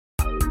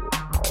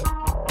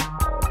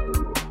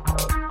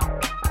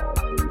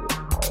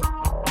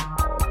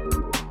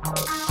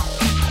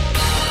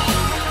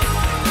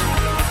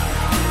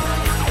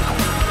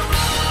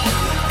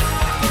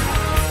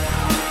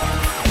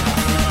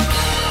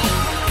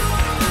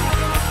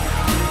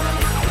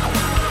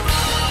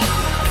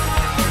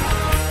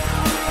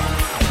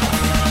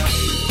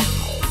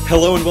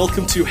Hello and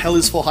welcome to Hell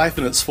is for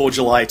Hyphenates for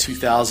July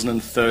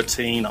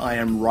 2013. I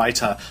am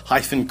writer,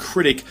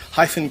 critic,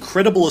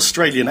 credible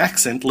Australian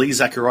accent, Lee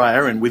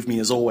Zachariah, and with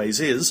me as always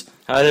is...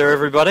 Hi there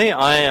everybody,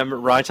 I am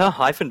writer,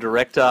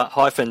 director,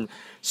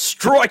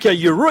 striker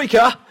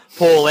eureka,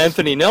 Paul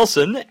Anthony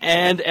Nelson,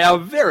 and our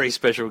very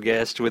special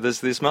guest with us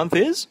this month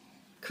is...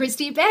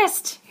 Christy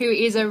Best, who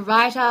is a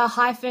writer,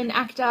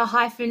 actor,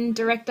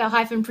 director,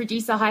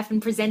 producer,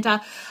 presenter,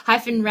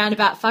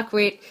 roundabout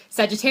fuckwit,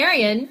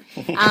 Sagittarian.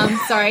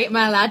 Sorry, am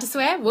I allowed to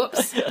swear?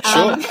 Whoops.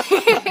 Sure.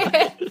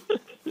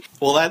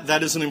 Well,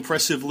 that is an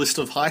impressive list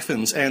of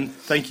hyphens, and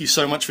thank you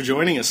so much for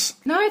joining us.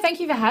 No, thank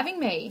you for having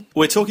me.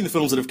 We're talking the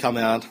films that have come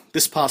out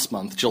this past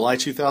month, July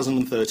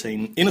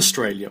 2013, in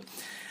Australia,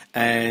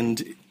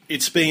 and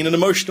it's been an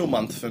emotional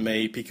month for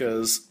me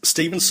because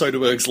Steven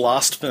Soderbergh's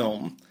last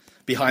film,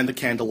 Behind the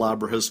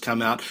Candelabra, has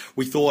come out.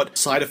 We thought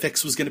Side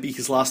Effects was going to be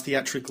his last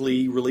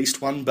theatrically released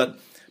one, but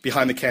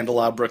Behind the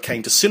Candelabra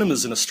came to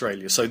cinemas in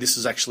Australia, so this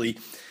is actually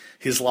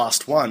his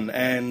last one.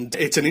 And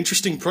it's an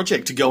interesting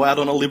project to go out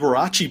on a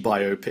Liberace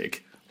biopic.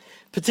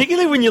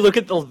 Particularly when you look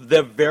at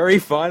the very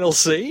final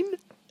scene.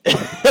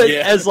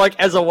 Yeah.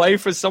 as a way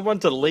for someone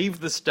to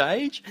leave the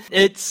stage.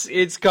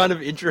 It's kind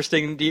of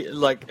interesting.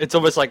 Like, it's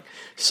almost like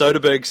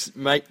Soderbergh's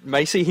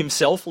Macy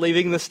himself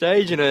leaving the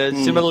stage in a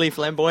similarly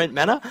flamboyant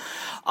manner.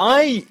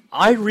 I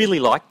really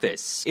like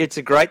this. It's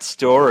a great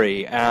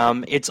story.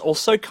 It's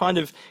also kind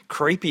of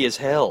creepy as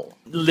hell.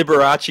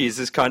 Liberace is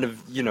this kind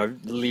of,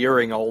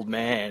 leering old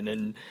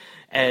man,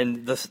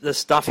 and the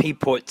stuff he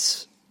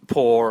puts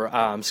poor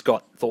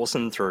Scott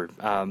Thorson through,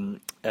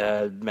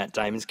 Matt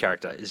Damon's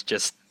character, is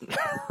just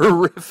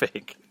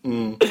horrific.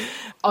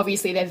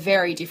 Obviously, they're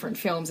very different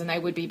films, and they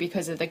would be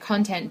because of the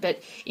content,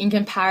 but in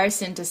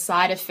comparison to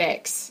Side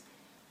Effects,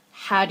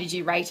 how did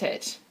you rate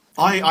it?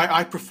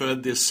 I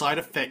preferred this. Side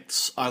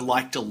Effects I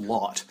liked a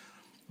lot,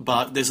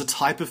 but there's a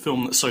type of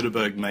film that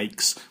Soderbergh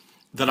makes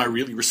that I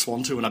really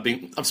respond to,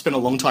 and I've spent a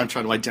long time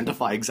trying to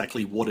identify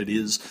exactly what it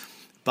is,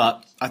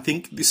 but I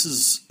think this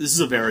is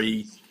a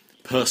very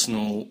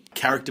personal,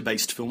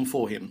 character-based film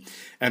for him.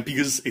 And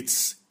because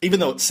even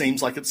though it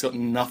seems like it's got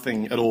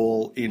nothing at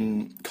all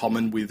in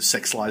common with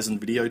Sex, Lies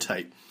and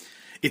Videotape,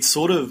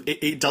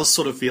 it does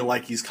sort of feel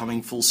like he's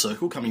coming full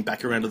circle, coming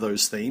back around to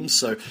those themes.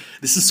 So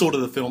this is sort of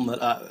the film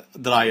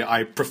that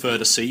I prefer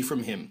to see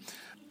from him.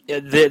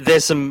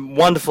 There's some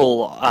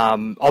wonderful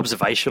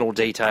observational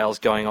details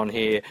going on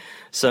here,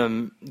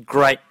 some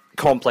great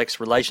complex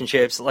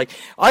relationships. Like,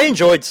 I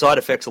enjoyed Side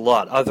Effects a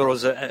lot. I thought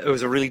it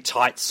was a really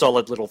tight,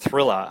 solid little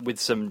thriller with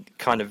some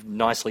kind of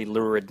nicely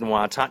lurid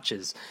noir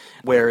touches.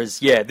 Whereas,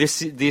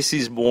 this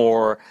is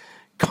more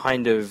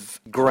kind of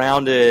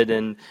grounded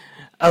and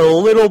a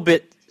little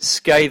bit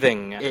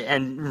scathing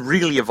and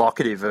really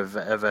evocative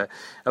of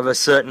a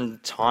certain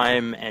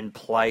time and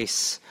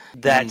place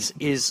that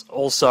is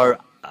also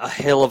a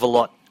hell of a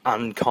lot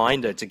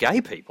unkinder to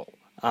gay people.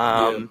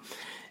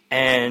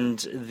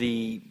 And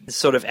the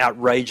sort of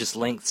outrageous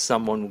lengths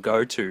someone will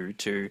go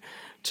to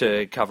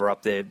cover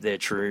up their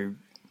true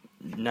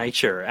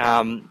nature.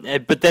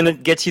 But then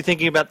it gets you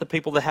thinking about the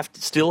people that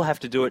still have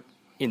to do it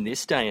in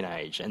this day and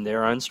age and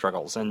their own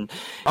struggles. And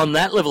on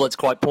that level, it's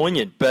quite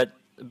poignant. But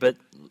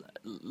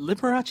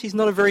Liberace's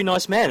not a very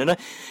nice man. And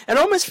I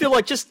almost feel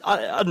like,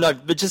 I don't know,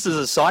 but just as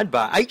a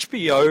sidebar,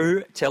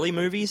 HBO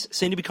telemovies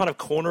seem to be kind of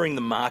cornering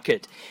the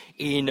market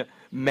in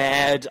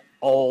mad,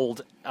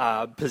 old,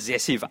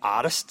 possessive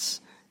artists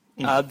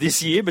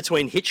this year,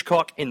 between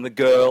Hitchcock and The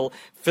Girl,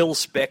 Phil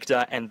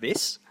Spector and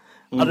this.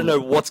 I don't know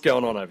what's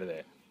going on over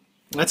there.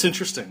 That's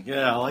interesting.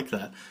 Yeah, I like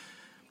that.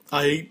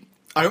 I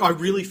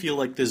really feel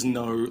like there's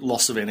no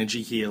loss of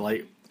energy here.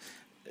 Like,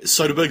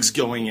 Soderbergh's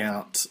going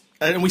out,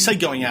 and we say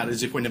going out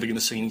as if we're never going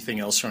to see anything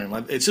else from him.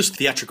 Like, it's just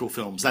theatrical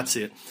films, that's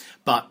it.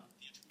 But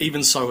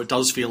even so, it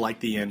does feel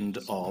like the end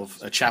of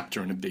a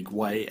chapter in a big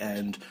way,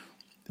 and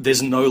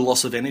there's no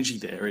loss of energy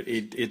there.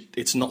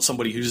 It's not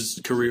somebody whose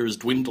career has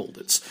dwindled.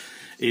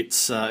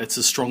 It's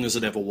as strong as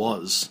it ever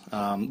was,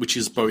 which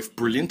is both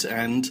brilliant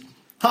and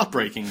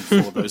heartbreaking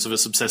for those of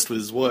us obsessed with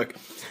his work.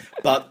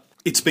 But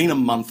it's been a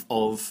month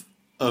of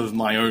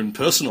my own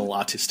personal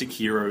artistic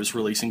heroes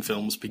releasing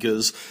films,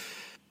 because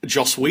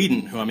Joss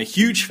Whedon, who I'm a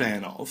huge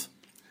fan of,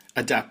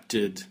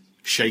 adapted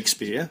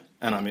Shakespeare,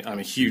 and I'm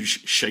a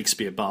huge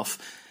Shakespeare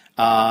buff.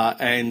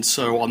 And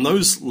so on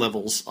those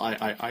levels,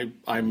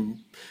 I'm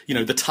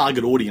the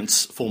target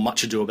audience for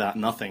Much Ado About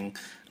Nothing.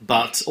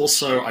 But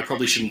also, I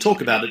probably shouldn't talk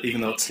about it,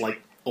 even though it's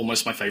like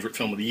almost my favourite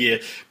film of the year,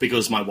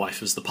 because my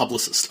wife is the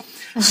publicist.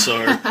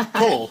 So,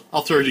 Paul,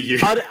 I'll throw it to you.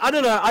 I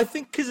don't know. I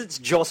think because it's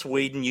Joss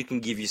Whedon, you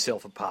can give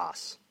yourself a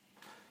pass.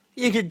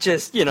 You could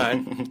just,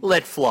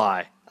 let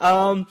fly.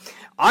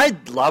 I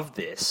love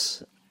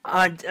this.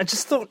 I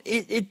just thought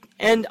it,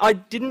 and I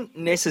didn't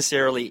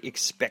necessarily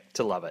expect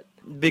to love it.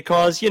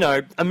 Because,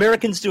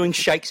 Americans doing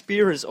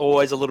Shakespeare is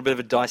always a little bit of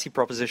a dicey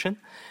proposition.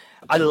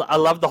 I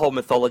love the whole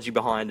mythology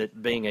behind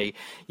it being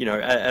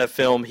a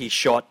film he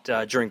shot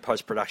during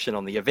post-production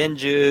on the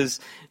Avengers,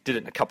 did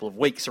it in a couple of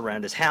weeks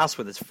around his house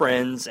with his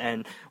friends,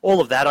 and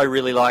all of that I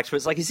really liked. But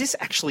it's like, is this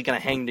actually going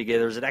to hang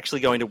together? Is it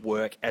actually going to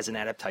work as an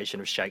adaptation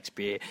of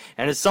Shakespeare?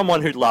 And as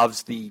someone who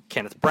loves the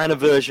Kenneth Branagh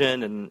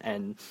version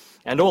and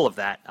all of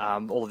that,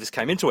 all of this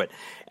came into it.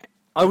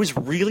 I was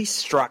really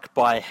struck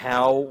by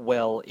how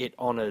well it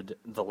honoured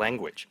the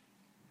language.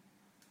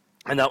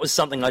 And that was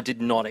something I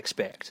did not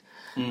expect.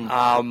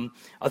 I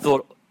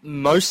thought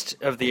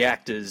most of the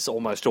actors,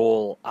 almost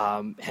all,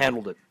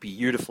 handled it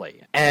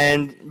beautifully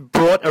and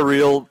brought a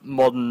real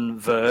modern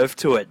verve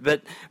to it.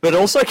 But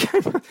also,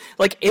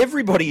 like,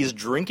 everybody is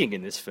drinking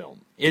in this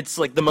film. It's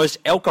like the most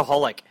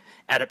alcoholic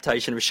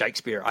adaptation of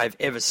Shakespeare I've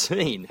ever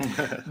seen.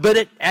 But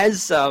it,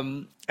 as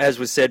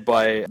was said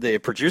by the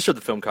producer of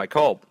the film, Kai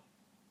Kolb,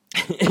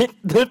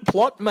 the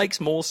plot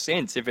makes more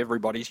sense if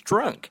everybody's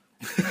drunk.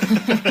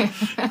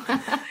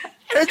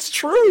 It's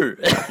true.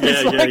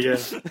 Yeah.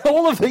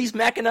 All of these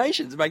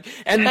machinations make,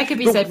 and That could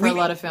be said for a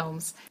lot of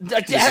films.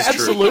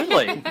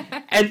 Absolutely,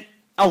 and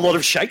a lot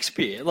of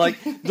Shakespeare. Like,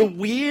 the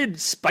weird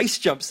space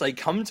jumps they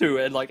come to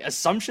and like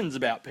assumptions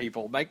about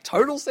people make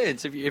total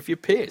sense if you're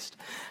pissed.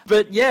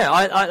 But yeah,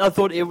 I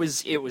thought it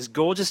was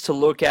gorgeous to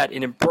look at.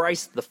 It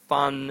embraced the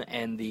fun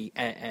and the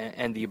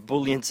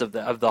ebullience of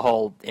the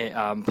whole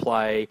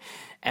play,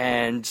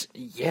 and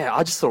yeah,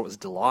 I just thought it was a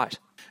delight.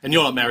 And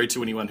you're not married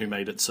to anyone who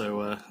made it,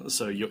 so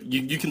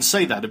you can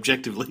say that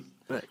objectively.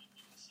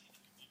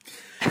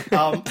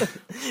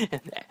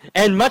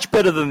 And much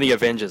better than the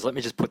Avengers. Let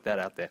me just put that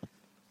out there.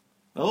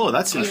 Oh,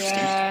 that's interesting.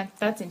 Yeah,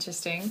 that's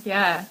interesting.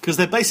 Yeah. Because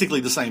they're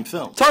basically the same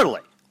film.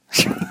 Totally.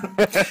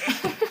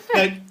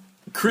 Now,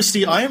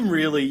 Christy, I am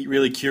really,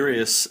 really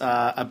curious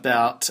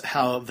about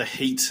how The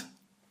Heat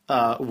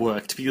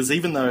worked, because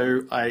even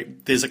though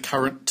there's a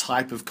current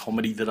type of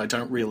comedy that I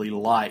don't really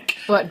like.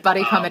 What,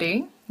 buddy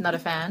comedy? Not a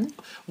fan?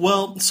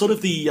 Well, sort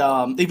of the,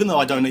 even though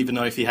I don't even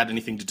know if he had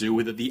anything to do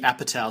with it, the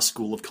Apatow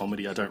school of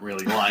comedy I don't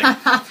really like.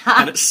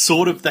 And it's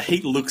sort of, The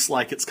Heat looks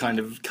like it's kind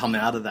of come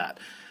out of that.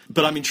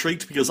 But I'm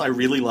intrigued because I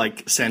really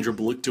like Sandra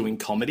Bullock doing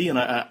comedy, and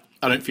I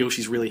don't feel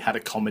she's really had a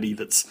comedy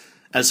that's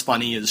as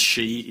funny as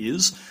she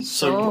is.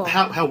 So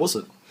how was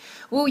it?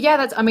 Well, yeah,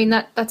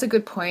 that's a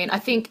good point. I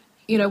think,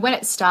 when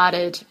it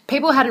started,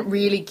 people hadn't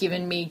really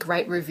given me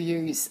great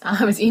reviews.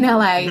 I was in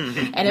LA,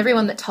 and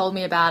everyone that told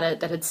me about it,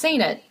 that had seen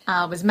it,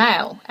 was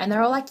male. And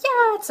they're all like,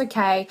 yeah, it's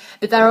okay.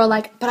 But they were all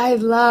like, but I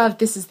love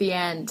This Is the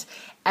End.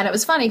 And it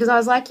was funny because I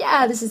was like,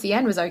 yeah, This Is the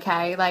End was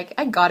okay. Like,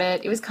 I got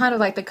it. It was kind of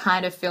like the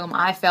kind of film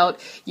I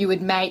felt you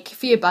would make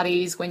for your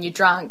buddies when you're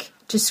drunk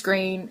to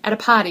screen at a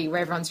party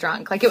where everyone's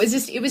drunk. Like, it was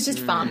just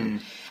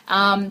fun.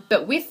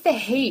 But with The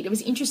Heat, it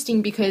was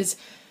interesting because,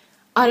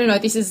 I don't know,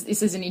 this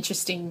is an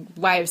interesting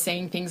way of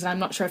seeing things, and I'm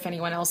not sure if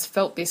anyone else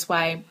felt this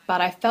way,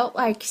 but I felt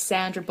like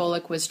Sandra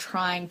Bullock was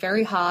trying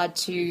very hard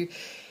to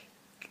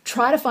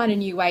try to find a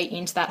new way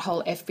into that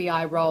whole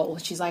FBI role.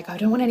 She's like, I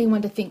don't want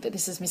anyone to think that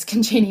this is Miss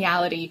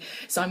Congeniality,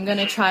 so I'm going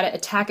to try to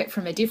attack it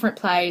from a different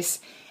place.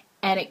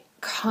 And it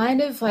kind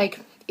of like,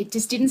 it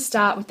just didn't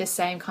start with the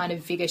same kind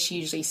of vigor she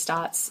usually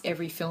starts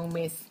every film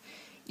with.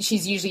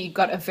 She's usually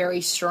got a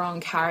very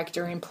strong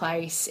character in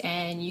place,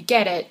 and you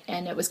get it,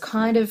 and it was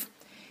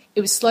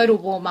slow to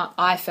warm up,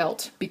 I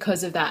felt,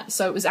 because of that.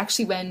 So it was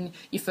actually when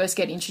you first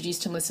get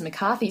introduced to Melissa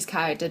McCarthy's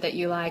character that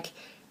you're like,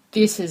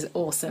 this is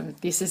awesome.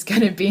 This is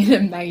going to be an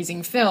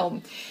amazing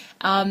film.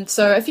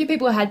 So a few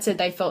people had said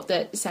they felt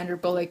that Sandra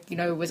Bullock,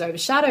 was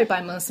overshadowed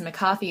by Melissa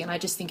McCarthy, and I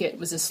just think it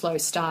was a slow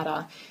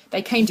starter.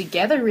 They came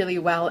together really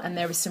well, and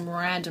there was some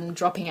random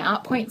dropping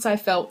out points I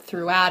felt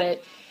throughout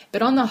it.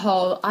 But on the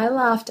whole, I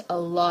laughed a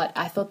lot.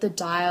 I thought the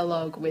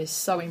dialogue was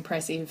so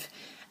impressive.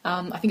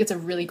 I think it's a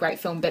really great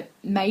film, but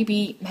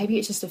maybe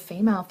it's just a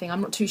female thing. I'm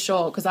not too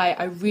sure, because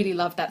I really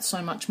love that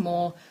so much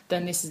more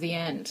than This Is the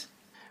End.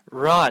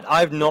 Right,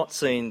 I've not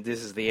seen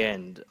This Is the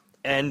End,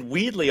 and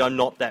weirdly, I'm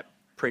not that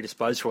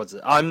predisposed towards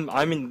it. I'm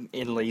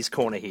in Lee's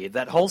corner here.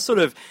 That whole sort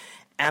of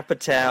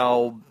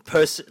Apatow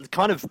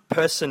kind of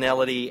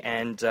personality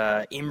and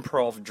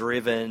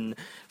improv-driven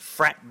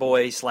frat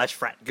boy /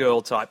 frat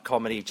girl type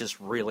comedy just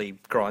really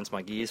grinds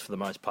my gears for the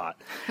most part.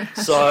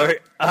 So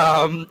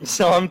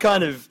I'm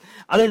kind of,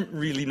 I don't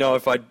really know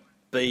if I'd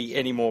be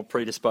any more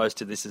predisposed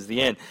to This Is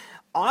the End.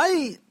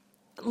 I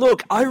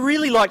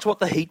really liked what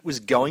The Heat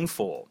was going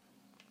for,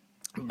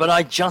 but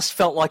I just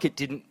felt like it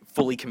didn't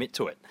fully commit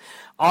to it.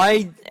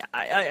 I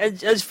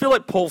just feel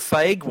like Paul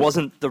Feig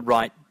wasn't the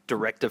right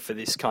director for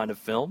this kind of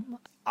film.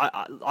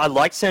 I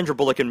like Sandra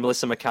Bullock and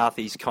Melissa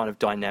McCarthy's kind of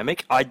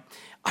dynamic. I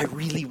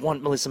really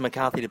want Melissa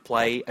McCarthy to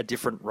play a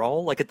different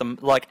role,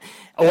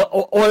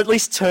 or at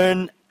least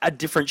turn a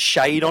different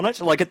shade on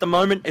it. Like, at the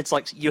moment, it's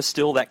like you're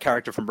still that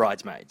character from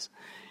Bridesmaids.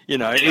 Even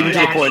to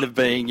the point of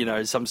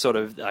being, some sort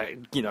of,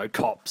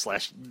 cop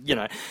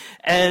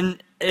 /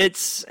 and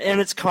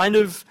it's kind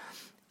of,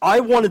 I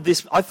wanted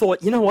this, I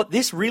thought,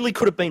 this really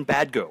could have been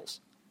Bad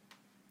Girls.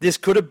 this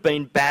could have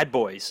been Bad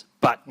Boys,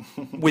 but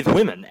with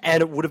women,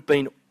 and it would have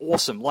been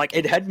awesome. Like,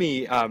 it had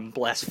me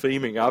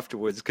blaspheming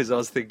afterwards, because I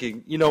was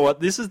thinking, you know what,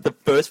 this is the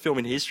first film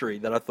in history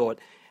that I thought,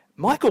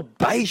 Michael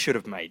Bay should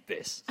have made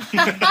this.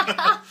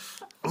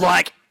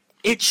 Like,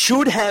 it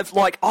should have,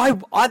 like, I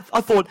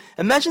thought,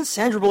 imagine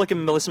Sandra Bullock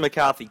and Melissa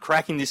McCarthy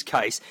cracking this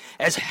case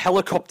as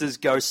helicopters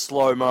go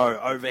slow-mo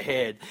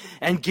overhead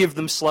and give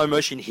them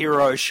slow-motion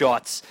hero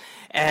shots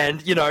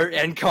and, you know,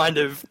 and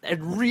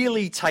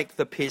really take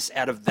the piss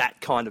out of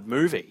that kind of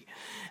movie.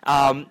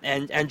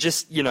 And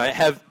just, you know,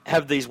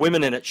 have these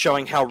women in it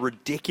showing how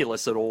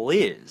ridiculous it all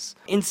is.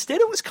 Instead,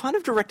 it was kind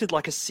of directed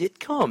like a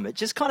sitcom. It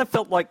just kind of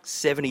felt like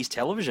 70s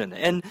television.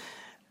 And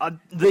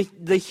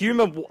the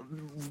humour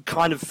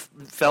kind of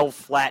fell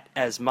flat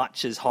as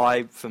much as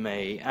high for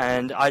me.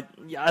 And I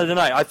don't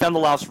know, I found the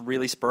laughs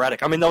really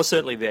sporadic. I mean, they were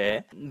certainly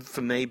there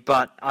for me,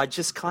 but I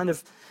just kind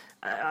of...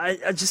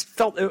 I just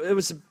felt it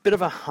was a bit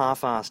of a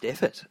half-assed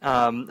effort.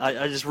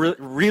 I just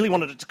really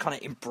wanted to kind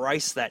of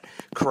embrace that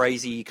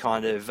crazy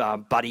kind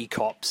of buddy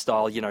cop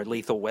style, you know,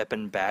 Lethal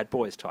Weapon, Bad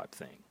Boys type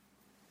thing.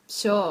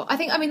 Sure.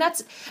 I mean,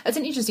 that's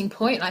an interesting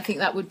point, and I think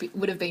that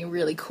would have been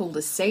really cool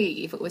to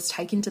see if it was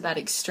taken to that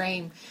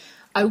extreme.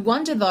 I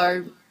wonder,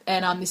 though,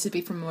 and this would be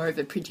from more of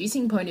a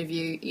producing point of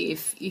view,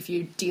 if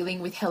you're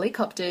dealing with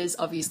helicopters,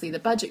 obviously the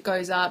budget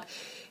goes up.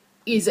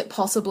 Is it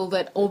possible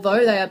that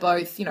although they are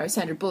both, you know,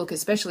 Sandra Bullock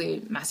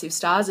especially, massive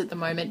stars at the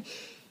moment,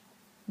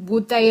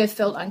 would they have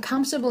felt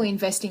uncomfortable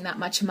investing that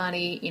much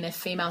money in a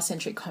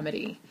female-centric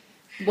comedy?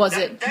 Was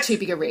it too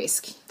big a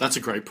risk? That's a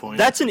great point.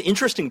 That's an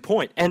interesting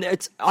point. And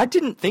I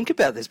didn't think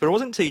about this, but it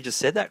wasn't until you just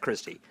said that,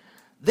 Christy.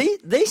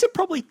 These are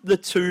probably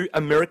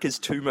America's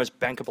two most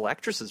bankable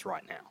actresses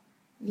right now.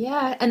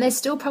 Yeah, and they're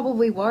still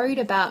probably worried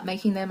about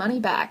making their money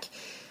back.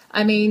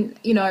 I mean,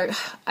 you know,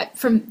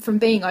 from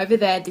being over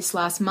there this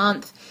last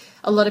month,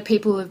 a lot of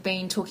people have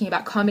been talking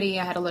about comedy.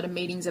 I had a lot of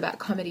meetings about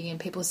comedy and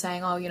people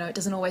saying, oh, you know, it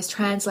doesn't always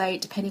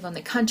translate depending on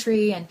the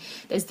country and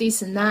there's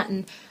this and that.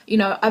 And, you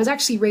know, I was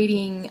actually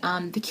reading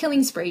The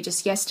Killing Spree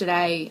just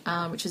yesterday,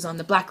 which is on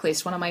the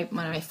Blacklist. One of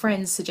my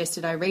friends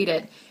suggested I read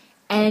it.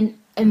 And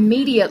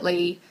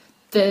immediately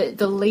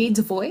the lead's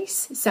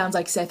voice sounds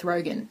like Seth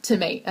Rogen to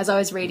me as I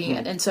was reading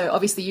it. And so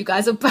obviously you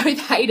guys will both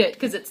hate it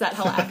because it's that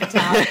whole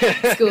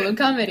Apatow School of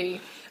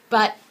Comedy.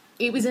 But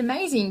it was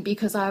amazing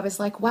because I was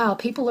like, wow,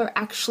 people are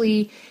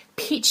actually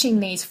pitching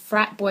these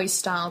frat boy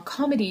style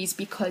comedies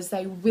because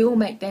they will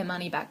make their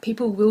money back.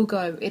 People will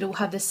go, it'll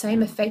have the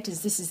same effect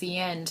as This Is the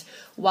End,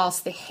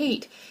 whilst The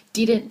Heat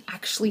didn't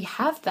actually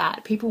have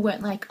that. People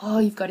weren't like, oh,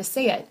 you've got to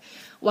see it.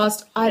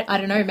 Whilst, I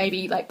don't know,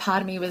 maybe like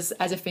part of me was,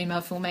 as a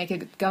female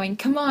filmmaker, going,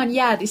 come on,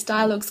 yeah, this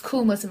dialogue's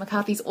cool, Melissa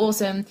McCarthy's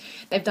awesome,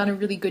 they've done a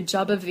really good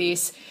job of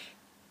this,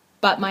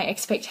 but my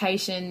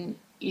expectation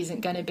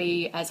isn't going to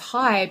be as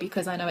high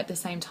because I know at the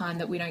same time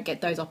that we don't get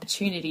those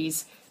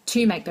opportunities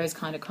to make those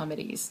kind of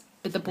comedies.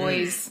 But the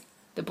boys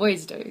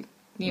do,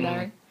 you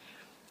know.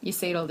 You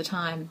see it all the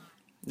time.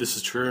 This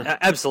is true.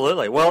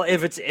 Absolutely. Well,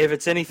 if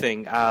it's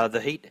anything,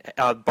 The Heat,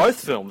 both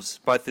films,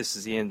 both This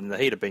Is the End and The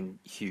Heat have been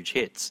huge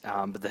hits,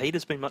 but The Heat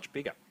has been much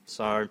bigger.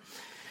 So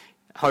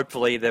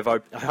hopefully they're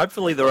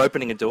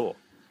opening a door.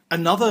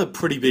 Another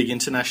pretty big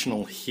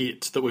international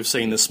hit that we've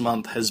seen this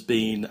month has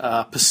been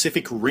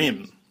Pacific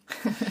Rim.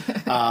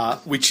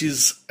 Which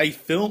is a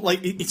film, like,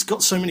 it's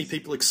got so many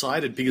people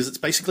excited because it's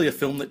basically a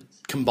film that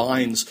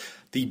combines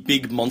the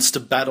big monster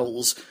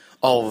battles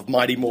of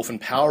Mighty Morphin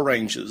Power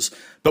Rangers,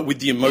 but with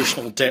the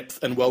emotional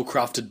depth and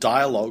well-crafted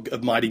dialogue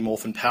of Mighty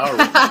Morphin Power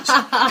Rangers.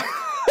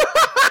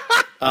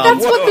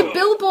 That's what the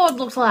billboard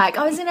looked like.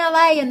 I was in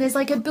LA and there's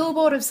like a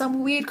billboard of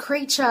some weird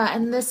creature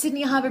and the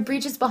Sydney Harbour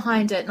Bridge is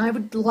behind it, and I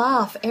would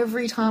laugh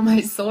every time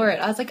I saw it.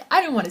 I was like,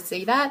 I don't want to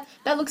see that.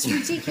 That looks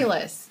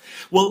ridiculous.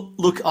 Well,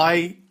 look,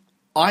 I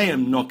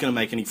am not going to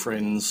make any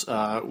friends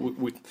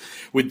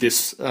with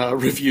this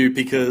review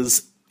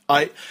because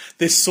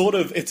there's sort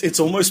of it's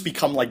almost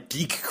become like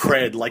geek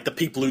cred. Like the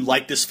people who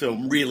like this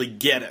film really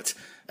get it,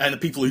 and the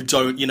people who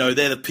don't, you know,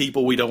 they're the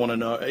people we don't want to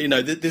know. You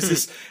know,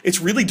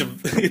 it's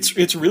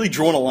really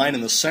drawn a line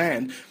in the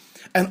sand,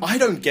 and I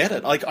don't get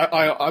it. Like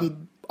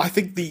I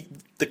think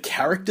the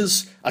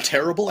characters are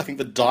terrible. I think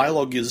the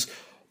dialogue is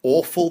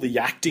awful. The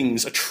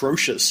acting's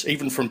atrocious,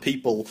 even from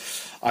people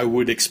I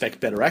would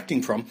expect better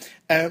acting from.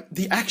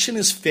 The action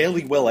is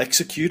fairly well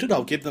executed,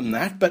 I'll give them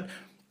that, but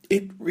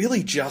it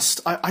really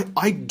just...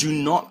 I do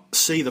not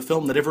see the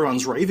film that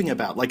everyone's raving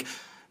about. Like,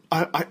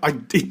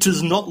 it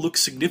does not look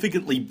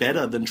significantly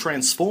better than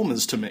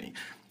Transformers to me.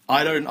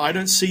 I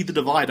don't see the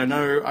divide. I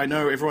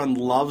know everyone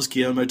loves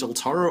Guillermo del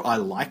Toro. I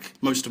like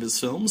most of his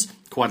films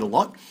quite a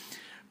lot.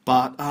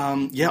 But,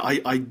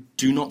 I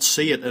do not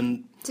see it,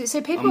 and...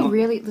 So people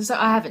really... So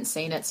I haven't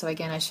seen it, so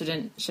again, I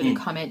shouldn't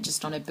comment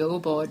just on a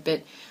billboard,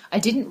 but I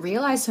didn't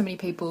realise so many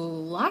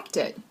people liked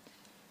it.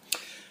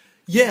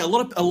 Yeah, a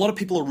lot of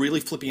people are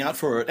really flipping out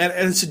for it, and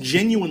it's a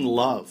genuine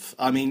love.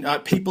 I mean,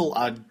 people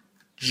are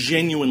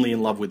genuinely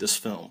in love with this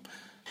film.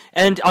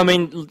 And, I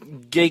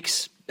mean,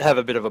 geeks have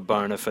a bit of a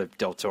boner for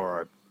Del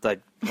Toro. They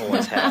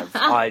always have.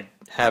 I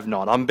have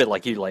not. I'm a bit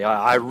like you, Lee.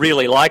 I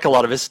really like a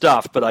lot of his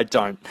stuff, but I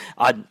don't.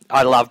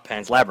 I love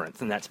Pan's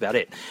Labyrinth, and that's about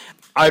it.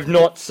 I've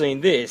not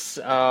seen this.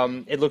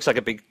 It looks like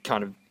a big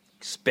kind of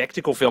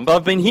spectacle film, but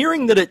I've been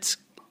hearing that it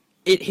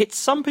hits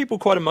some people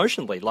quite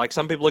emotionally. Like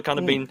some people have kind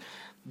of been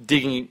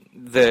digging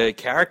the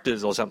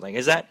characters or something.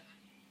 Is that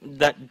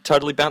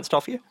totally bounced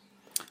off you?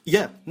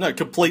 Yeah, no,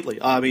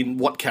 completely. I mean,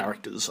 what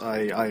characters?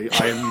 I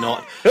am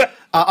not.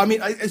 I mean,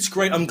 it's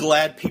great. I'm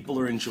glad people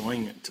are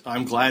enjoying it.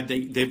 I'm glad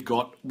they've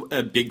got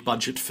a big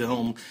budget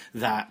film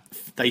that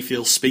they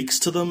feel speaks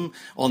to them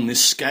on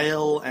this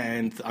scale,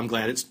 and I'm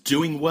glad it's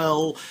doing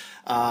well.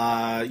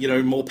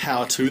 More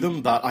power to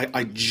them. But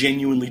I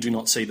genuinely do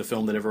not see the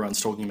film that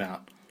everyone's talking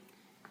about.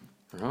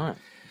 Right.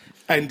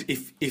 And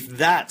if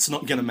that's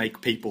not going to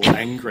make people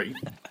angry,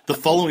 the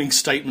following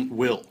statement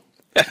will.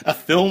 A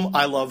film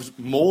I loved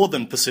more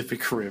than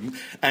Pacific Rim,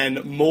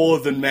 and more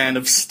than Man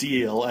of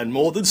Steel, and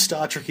more than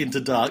Star Trek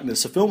Into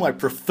Darkness, a film I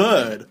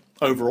preferred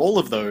over all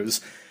of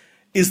those,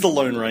 is The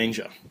Lone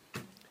Ranger.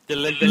 No.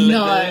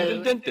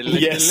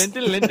 Yes. Has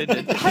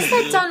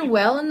that done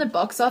well in the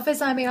box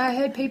office? I mean, I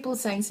heard people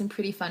saying some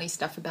pretty funny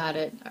stuff about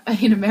it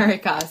in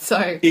America,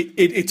 so...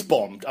 It's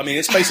bombed. I mean,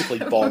 it's basically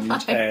bombed,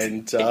 Right.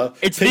 and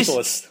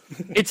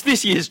It's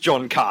this year's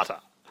John Carter.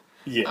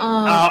 Yeah.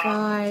 Oh,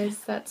 guys,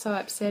 that's so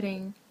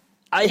upsetting.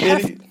 I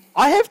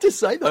have to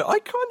say, though, I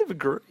kind of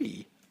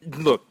agree.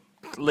 Look,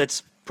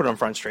 let's put it on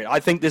Front Street. I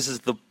think this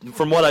is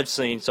from what I've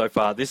seen so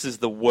far, this is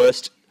the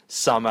worst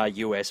summer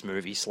US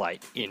movie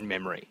slate in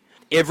memory.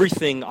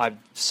 Everything I've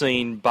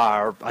seen,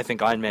 bar, I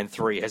think, Iron Man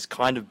 3, has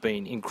kind of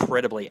been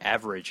incredibly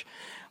average.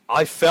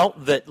 I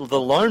felt that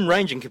The Lone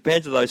Ranger,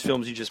 compared to those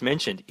films you just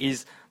mentioned,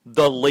 is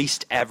the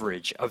least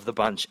average of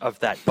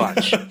that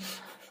bunch.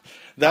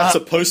 That's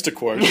a poster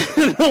quote.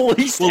 The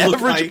least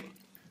average.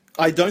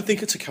 I don't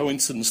think it's a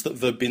coincidence that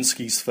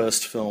Verbinski's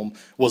first film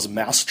was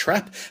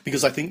Mousetrap,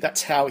 because I think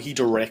that's how he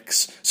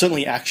directs,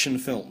 certainly action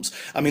films.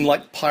 I mean,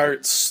 like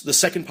the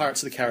second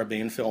Pirates of the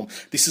Caribbean film,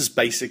 this is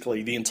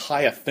basically, the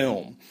entire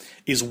film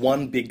is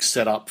one big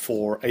setup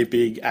for a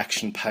big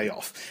action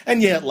payoff.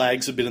 And yeah, it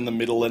lags a bit in the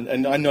middle,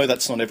 and I know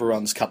that's not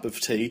everyone's cup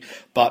of tea,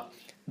 but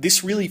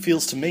this really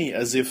feels to me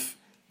as if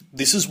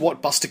this is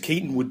what Buster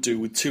Keaton would do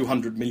with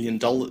 $200 million.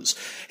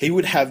 He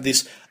would have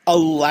this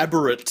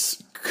elaborate,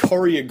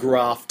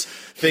 choreographed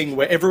thing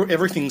where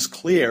everything's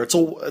clear. It's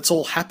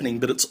all happening,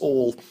 but it's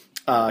all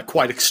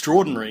quite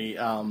extraordinary.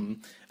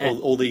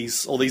 All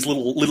these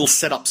little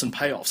setups and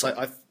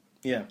payoffs.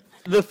 Yeah.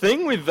 The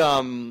thing with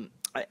and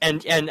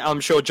I'm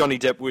sure Johnny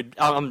Depp would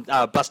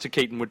Buster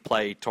Keaton would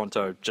play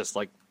Tonto just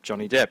like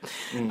Johnny Depp.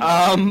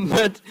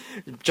 But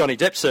Johnny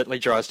Depp certainly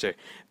tries to.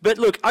 But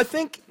look, I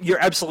think you're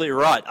absolutely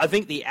right. I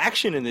think the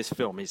action in this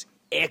film is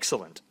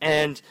excellent,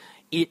 and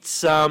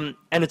it's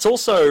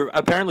also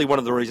apparently one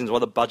of the reasons why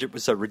the budget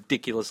was so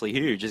ridiculously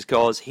huge is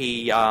because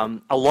a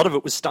lot of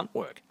it was stunt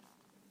work.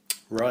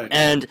 Right.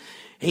 And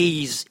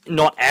he's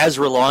not as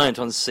reliant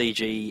on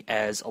CG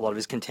as a lot of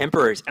his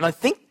contemporaries. And I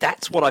think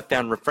that's what I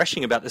found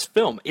refreshing about this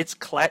film. It's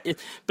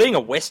being a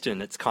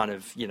Western, it's kind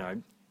of,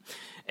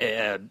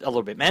 a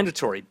little bit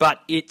mandatory,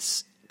 but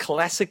it's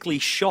classically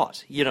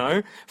shot,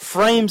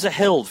 Frames are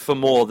held for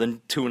more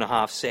than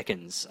 2.5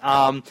 seconds.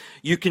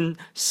 You can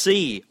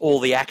see all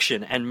the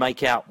action and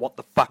make out what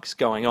the fuck's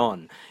going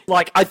on.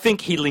 Like, I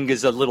think he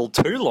lingers a little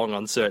too long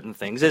on certain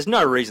things. There's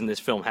no reason this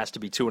film has to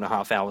be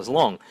 2.5 hours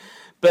long.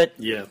 But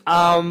yeah.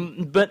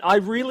 But I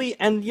really,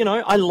 and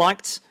I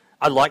liked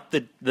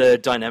the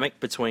dynamic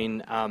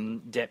between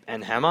Depp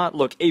and Hammer.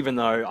 Look, even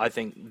though I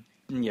think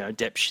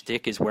Depp's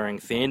shtick is wearing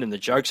thin and the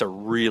jokes are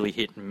really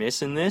hit and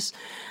miss in this,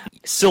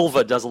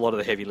 Silver does a lot of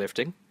the heavy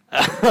lifting.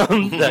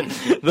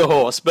 The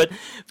horse, but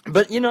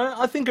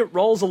I think it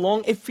rolls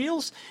along.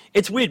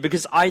 It's weird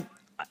because I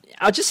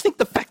just think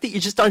the fact that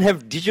you just don't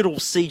have digital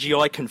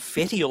CGI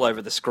confetti all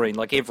over the screen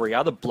like every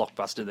other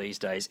blockbuster these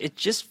days, it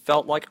just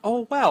felt like,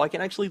 oh wow, I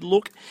can actually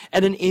look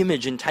at an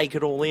image and take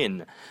it all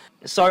in.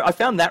 So I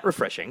found that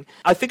refreshing.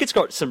 I think it's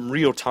got some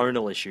real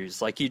tonal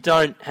issues. Like, you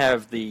don't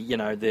have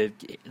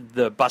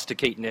the Buster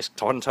Keaton-esque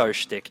Tonto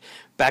shtick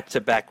back to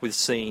back with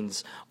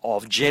scenes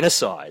of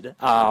genocide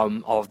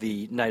of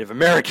the Native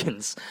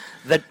Americans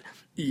that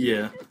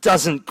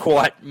doesn't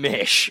quite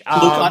mesh. Look,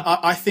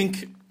 I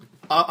think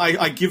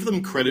I give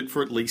them credit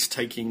for at least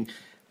taking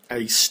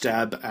a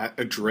stab at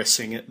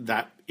addressing it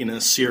that in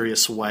a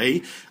serious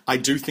way. I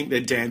do think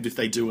they're damned if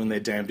they do and they're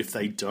damned if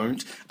they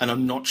don't, and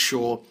I'm not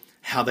sure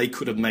how they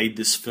could have made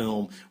this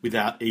film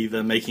without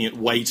either making it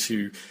way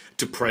too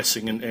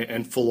depressing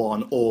and full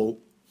on, or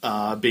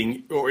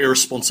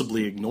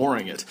irresponsibly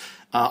ignoring it.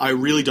 I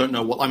really don't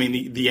know what. I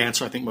mean, the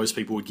answer I think most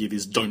people would give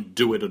is don't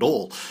do it at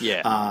all.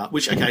 Yeah.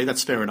 Which, okay,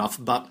 that's fair enough.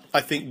 But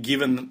I think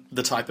given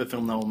the type of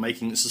film they were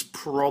making, this is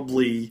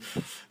probably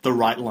the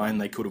right line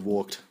they could have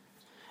walked.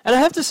 And I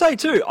have to say,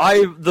 too,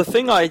 the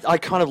thing I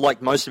kind of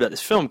like most about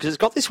this film, because it's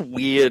got this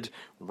weird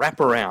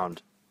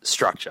wraparound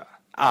structure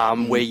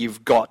where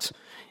you've got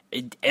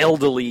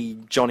elderly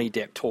Johnny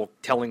Depp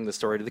telling the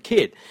story to the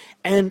kid.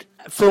 And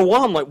for a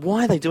while, I'm like,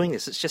 why are they doing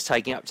this? It's just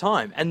taking up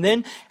time. And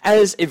then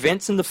as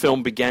events in the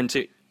film began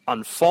to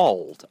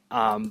unfold,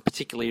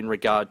 particularly in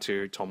regard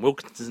to Tom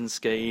Wilkinson's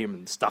scheme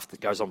and stuff that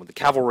goes on with the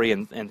cavalry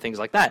and things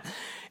like that,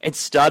 it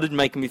started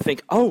making me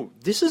think, oh,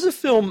 this is a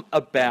film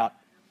about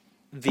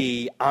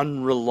the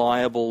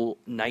unreliable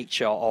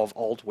nature of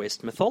Old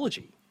West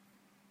mythology.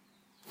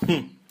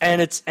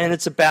 And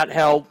it's about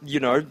how, you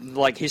know,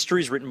 like,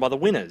 history is written by the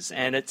winners,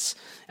 and it's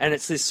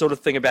this sort of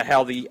thing about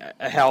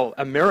how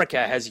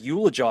America has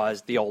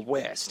eulogized the Old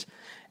West,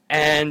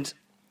 and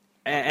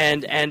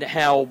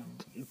how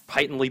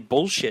patently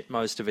bullshit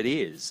most of it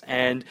is,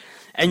 and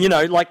you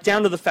know, like,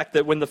 down to the fact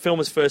that when the film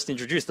is first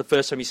introduced, the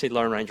first time you see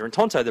Lone Ranger and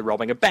Tonto, they're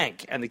robbing a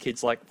bank, and the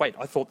kid's like, wait,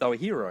 I thought they were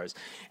heroes,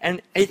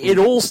 and it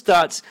all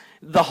starts.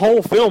 The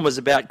whole film is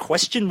about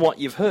question what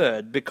you've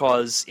heard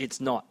because it's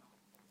not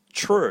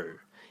true.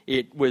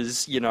 It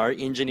was, you know,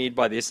 engineered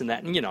by this and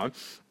that, and, you know,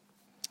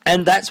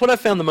 and that's what I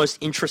found the most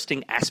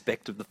interesting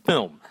aspect of the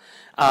film.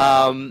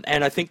 And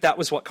I think that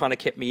was what kind of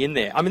kept me in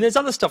there. I mean, there's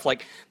other stuff,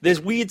 like, there's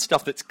weird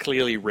stuff that's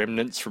clearly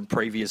remnants from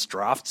previous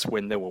drafts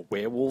when there were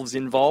werewolves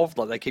involved.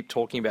 Like, they keep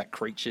talking about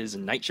creatures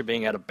and nature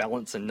being out of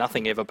balance and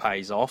nothing ever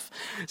pays off.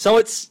 So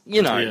it's,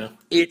 you know,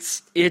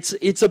 it's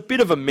a bit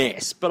of a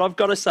mess. But I've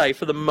got to say,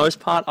 for the most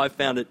part, I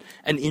found it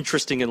an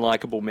interesting and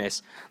likeable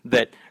mess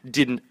that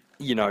didn't,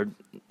 you know,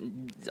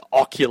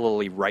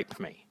 ocularly rape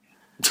me.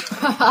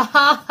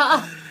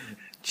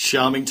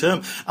 Charming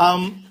term.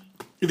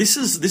 This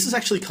is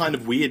actually kind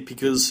of weird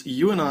because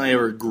you and I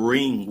are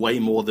agreeing way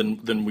more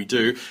than we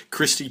do.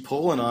 Christy,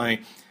 Paul, and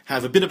I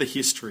have a bit of a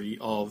history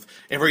of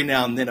every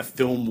now and then a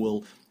film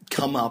will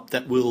come up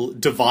that will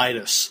divide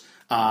us,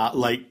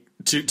 like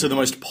to the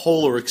most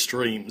polar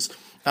extremes.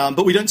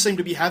 But we don't seem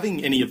to be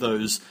having any of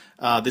those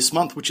this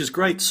month, which is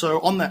great. So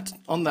on that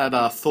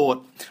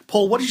thought,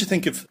 Paul, what did you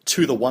think of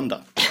To the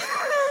Wonder?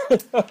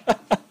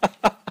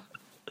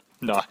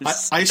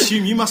 Nice. I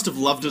assume you must have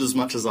loved it as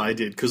much as I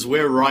did because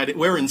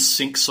we're in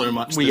sync so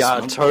much. We this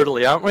are month.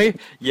 Totally, aren't we?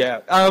 Yeah.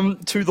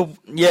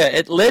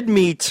 It led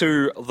me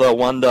to the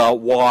wonder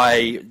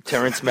why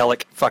Terrence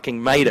Malick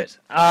fucking made it.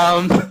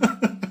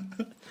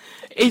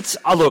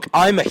 Look,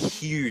 I'm a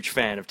huge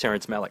fan of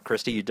Terrence Malick,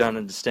 Christy. You don't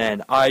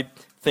understand. I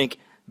think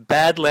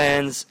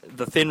Badlands,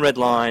 The Thin Red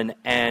Line,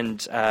 and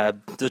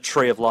The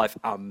Tree of Life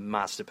are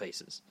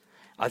masterpieces.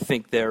 I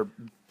think they're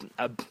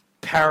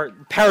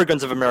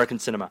paragons of American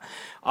cinema.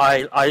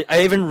 I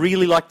even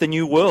really like The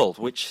New World,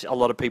 which a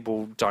lot of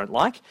people don't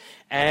like,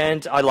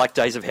 and I like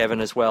Days of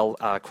Heaven as well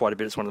quite a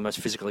bit. It's one of the most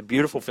physically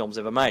beautiful films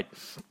ever made.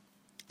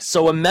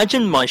 So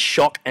imagine my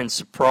shock and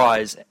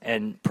surprise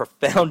and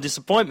profound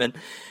disappointment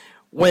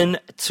when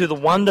To the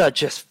Wonder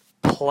just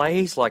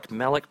plays like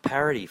Malick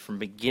parody from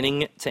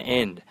beginning to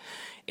end.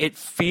 It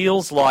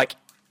feels like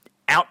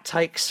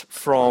outtakes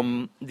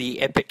from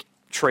the epic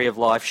Tree of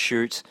Life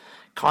shoot,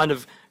 kind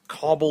of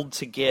cobbled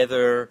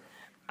together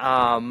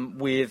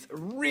with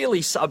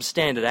really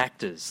substandard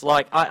actors.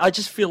 Like, I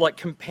just feel like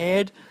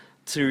compared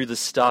to the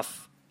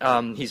stuff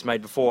he's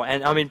made before,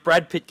 and I mean,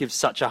 Brad Pitt gives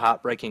such a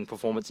heartbreaking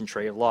performance in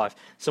Tree of Life.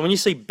 So when you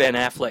see Ben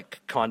Affleck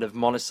kind of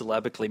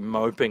monosyllabically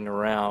moping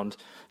around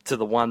To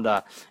the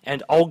Wonder,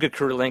 and Olga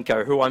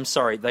Kurylenko, who, I'm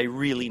sorry, they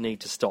really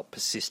need to stop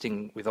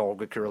persisting with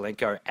Olga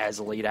Kurylenko as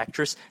a lead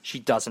actress. She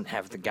doesn't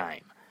have the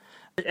game.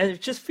 And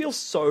it just feels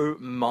so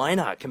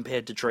minor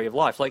compared to Tree of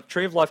Life. Like,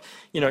 Tree of Life,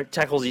 you know,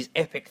 tackles these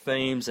epic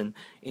themes, and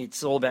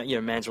it's all about, you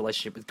know, man's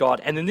relationship with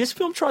God. And then this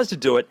film tries to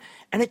do it,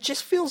 and it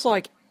just feels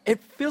like a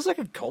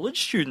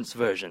college student's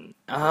version.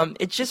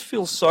 It just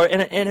feels so,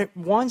 and it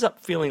winds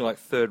up feeling like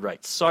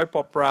third-rate soap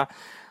opera.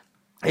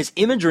 There's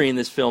imagery in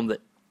this film that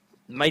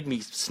made me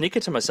snicker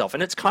to myself,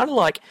 and it's kind of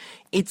like,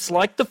 it's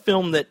like the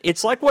film that,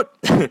 it's like what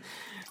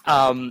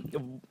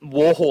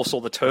Warhorse or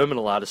The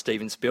Terminal are to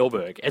Steven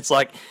Spielberg. It's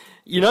like,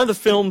 you know, the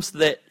films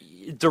that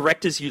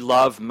directors you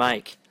love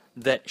make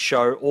that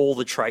show all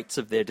the traits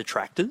of their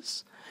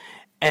detractors,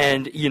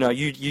 and, you know,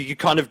 you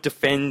kind of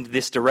defend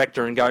this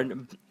director and go,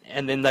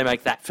 and then they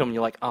make that film and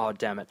you're like, oh,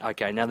 damn it,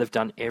 okay, now they've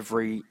done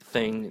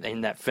everything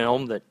in that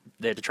film that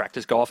their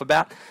detractors go off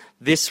about.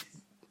 This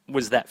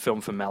was that film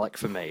for Malick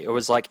for me. It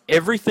was like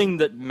everything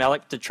that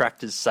Malick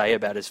detractors say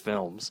about his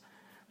films,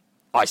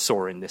 I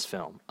saw in this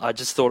film. I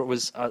just thought it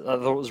was,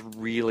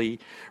 really,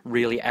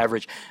 really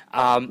average.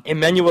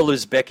 Emmanuel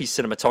Uzbeki's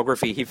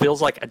cinematography, he feels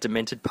like a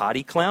demented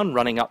party clown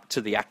running up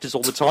to the actors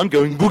all the time,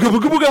 going booga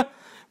booga booga,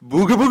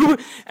 booga booga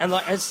booga, and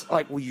like, it's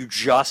like, will you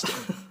just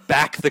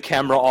back the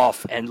camera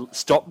off and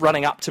stop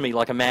running up to me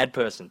like a mad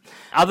person?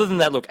 Other than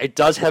that, look, it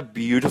does have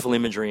beautiful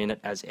imagery in it,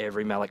 as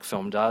every Malick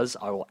film does.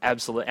 I will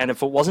absolutely, and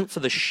if it wasn't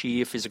for the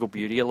sheer physical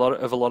beauty of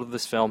a lot of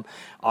this film,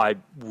 I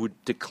would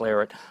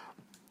declare it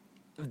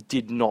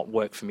did not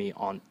work for me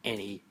on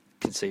any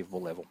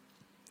conceivable level.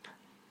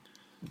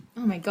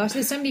 Oh my gosh,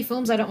 there's so many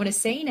films I don't want to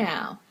see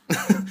now.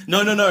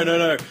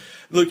 No.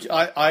 Look,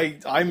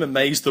 I'm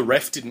amazed the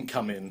ref didn't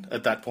come in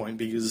at that point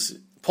because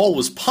Paul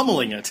was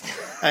pummeling it,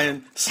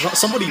 and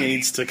somebody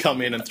needs to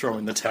come in and throw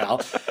in the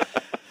towel.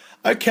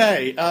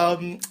 Okay,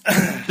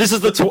 This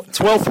is the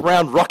 12th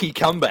round Rocky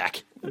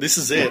comeback. this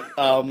is it.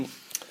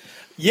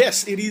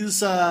 Yes, it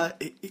is.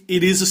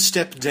 It is a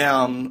step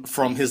down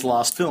from his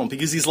last film,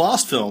 because his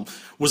last film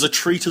was a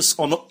treatise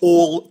on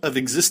all of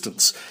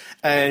existence.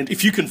 And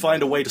if you can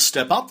find a way to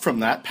step up from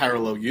that,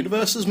 parallel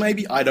universes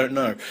maybe, I don't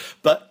know.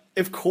 But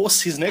of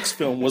course, his next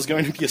film was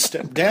going to be a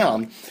step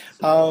down.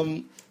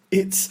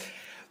 It's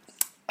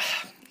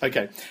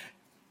okay.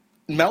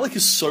 Malick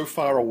is so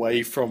far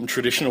away from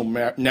traditional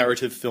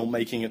narrative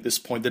filmmaking at this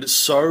point that it's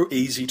so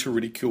easy to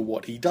ridicule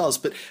what he does,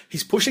 but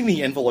he's pushing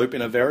the envelope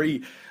in a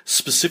very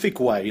specific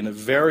way, in a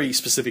very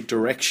specific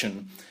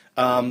direction,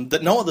 that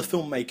no other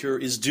filmmaker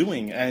is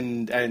doing.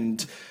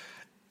 And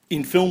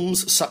in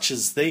films such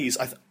as these,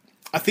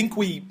 I think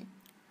we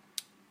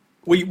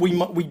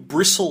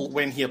bristle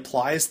when he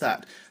applies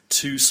that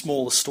to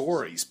smaller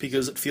stories,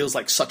 because it feels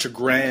like such a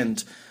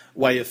grand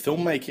way of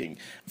filmmaking.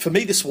 For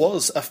me, this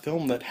was a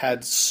film that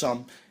had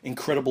some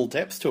incredible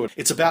depth to it.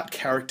 It's about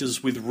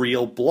characters with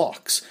real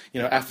blocks.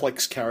 You know,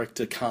 Affleck's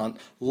character can't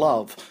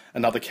love,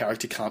 another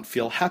character can't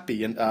feel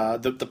happy, and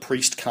the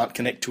priest can't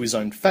connect to his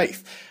own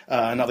faith.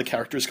 Another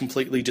character is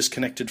completely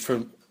disconnected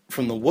from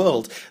the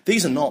world.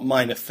 These are not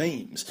minor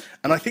themes,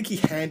 and I think he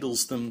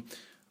handles them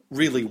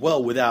really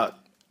well without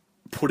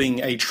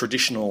putting a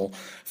traditional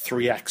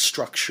 3-act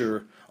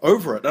structure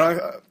over it.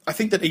 And I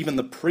think that even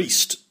the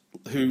priest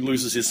who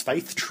loses his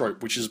faith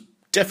trope, which is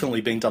definitely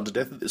being done to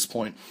death at this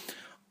point,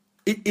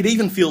 it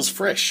even feels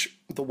fresh,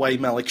 the way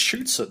Malick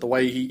shoots it, the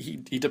way he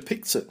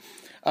depicts it.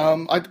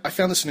 I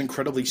found this an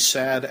incredibly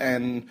sad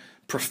and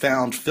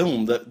profound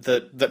film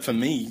that for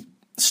me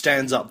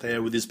stands up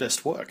there with his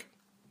best work.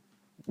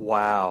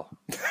 Wow.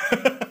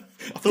 I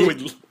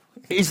thought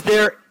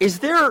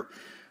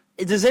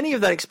Does any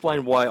of that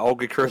explain why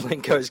Olga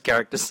Kurylenko's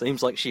character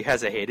seems like she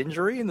has a head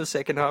injury in the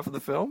second half of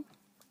the film?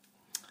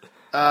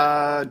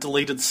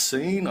 Deleted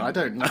scene? I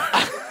don't know.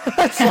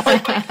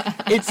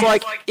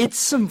 It's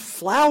some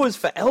flowers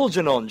for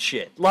Algernon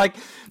shit. Like,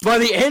 by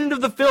the end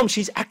of the film,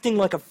 she's acting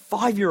like a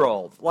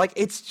 5-year-old. Like,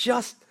 it's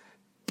just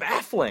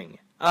baffling.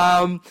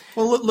 Well,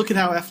 look at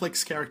how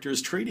Affleck's character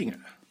is treating her.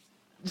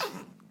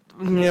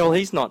 Well,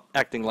 he's not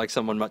acting like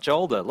someone much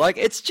older. Like,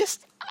 it's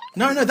just...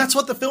 No, that's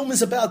what the film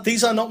is about.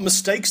 These are not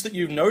mistakes that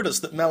you've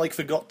noticed that Malick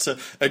forgot to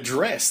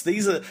address.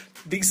 These are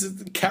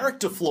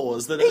character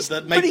flaws that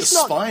make the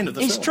spine of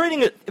the film.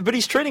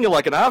 He's treating it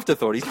like an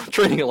afterthought. He's not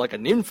treating it like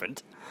an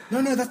infant.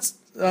 No, that's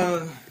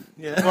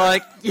yeah.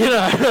 Like, you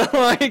know,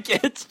 like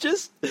it's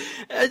just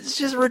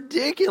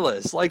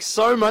ridiculous. Like,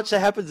 so much that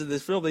happens in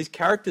this film. These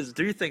characters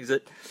do things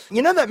that,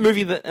 you know, that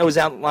movie that was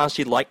out last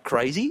year, Like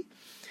Crazy.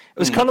 It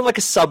was kind of like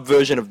a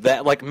subversion of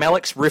that, like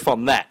Malick's riff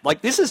on that.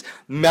 Like, this is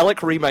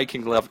Malick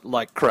remaking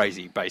Like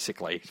Crazy,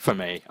 basically, for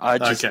me.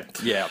 Okay.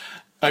 Yeah.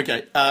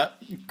 Okay,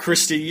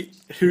 Christy,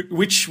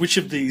 which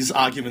of these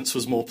arguments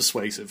was more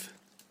persuasive?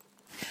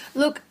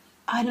 Look,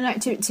 I don't know.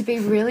 To be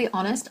really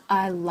honest,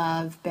 I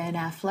love Ben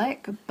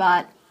Affleck,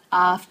 but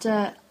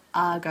after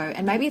Argo,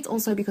 and maybe it's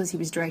also because he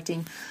was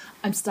directing,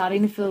 I'm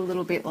starting to feel a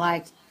little bit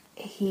like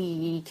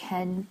he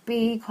can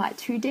be quite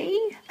 2D.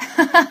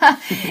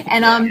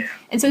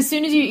 And so as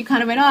soon as you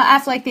kind of went, oh,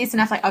 Affleck this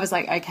and Affleck, I was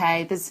like,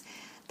 okay,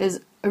 there's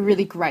a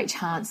really great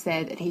chance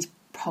there that he's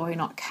probably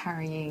not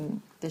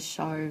carrying the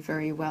show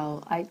very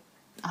well.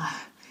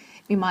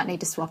 We might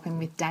need to swap him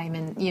with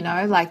Damon, you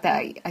know, like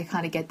that. I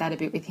kind of get that a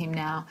bit with him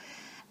now.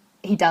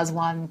 He does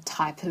one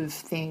type of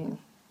thing,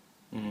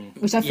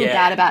 which I feel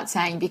bad about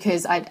saying,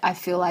 because I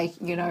feel like,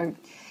 you know,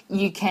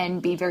 you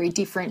can be very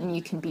different and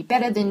you can be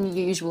better than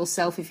your usual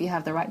self if you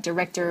have the right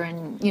director,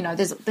 and, you know,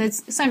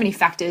 there's so many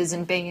factors,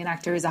 and being an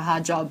actor is a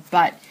hard job.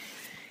 But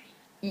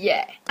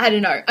yeah, I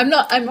don't know. I'm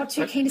not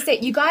too keen to say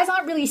it. You guys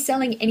aren't really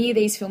selling any of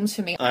these films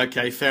for me.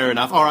 Okay, fair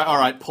enough. All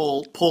right.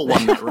 Paul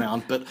won that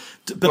round, but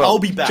well, I'll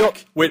be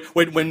back when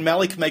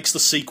Malick makes the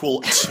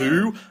sequel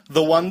to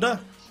The Wonder.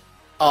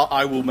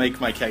 I will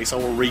make my case. I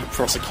will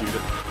re-prosecute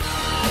it.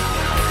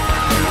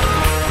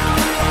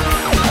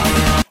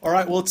 All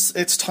right, well,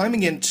 it's time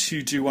again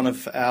to do one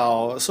of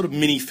our sort of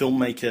mini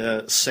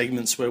filmmaker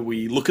segments where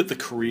we look at the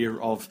career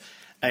of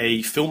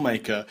a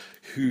filmmaker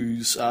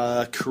whose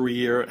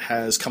career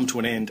has come to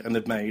an end and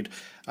they've made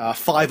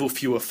 5 or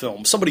fewer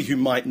films, somebody who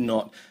might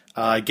not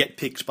get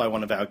picked by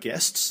one of our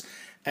guests.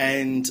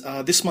 And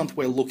this month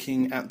we're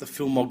looking at the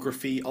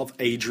filmography of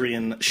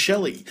Adrienne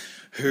Shelly,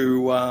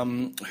 who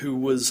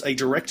was a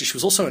director. She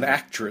was also an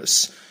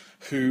actress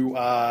who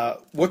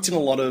worked in a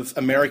lot of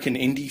American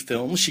indie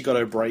films. She got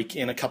her break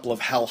in a couple of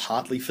Hal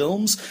Hartley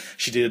films.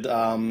 She did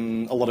a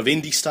lot of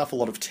indie stuff, a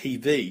lot of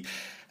TV.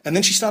 And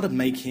then she started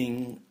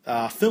making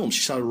films.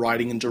 She started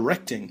writing and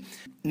directing.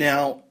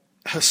 Now,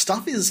 her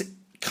stuff is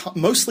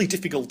mostly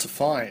difficult to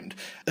find,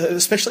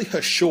 especially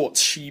her shorts.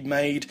 She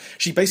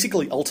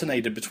basically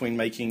alternated between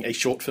making a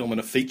short film and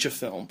a feature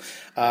film.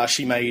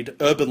 She made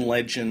Urban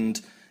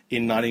Legend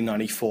in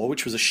 1994,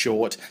 which was a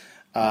short,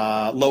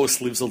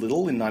 Lois Lives a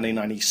Little in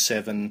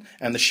 1997,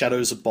 and The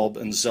Shadows of Bob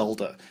and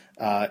Zelda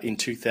in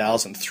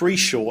 2000. 3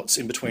 shorts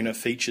in between her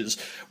features,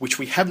 which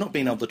we have not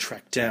been able to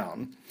track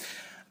down.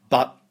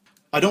 But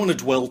I don't want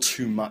to dwell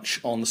too much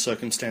on the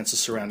circumstances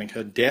surrounding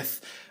her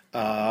death,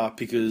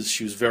 because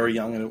she was very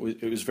young and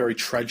it was very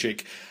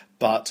tragic.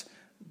 But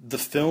the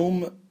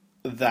film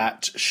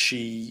that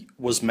she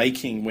was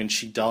making when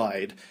she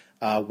died,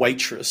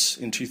 Waitress,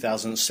 in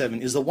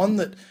 2007, is the one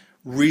that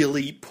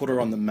really put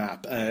her on the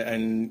map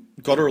and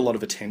got her a lot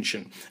of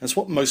attention. And it's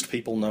what most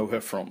people know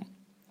her from.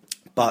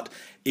 But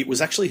it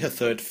was actually her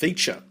third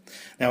feature.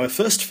 Now, her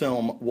first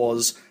film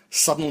was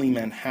Suddenly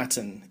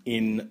Manhattan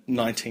in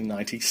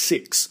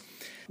 1996,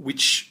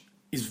 which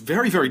is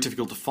very, very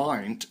difficult to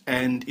find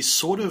and is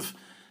sort of...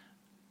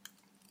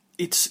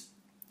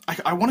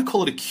 I want to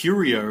call it a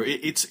curio.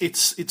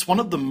 It's one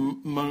of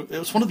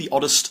the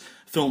oddest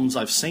films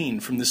I've seen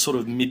from this sort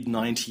of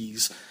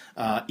mid-90s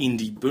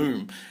indie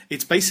boom.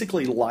 It's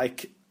basically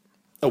like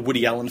a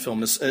Woody Allen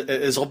film,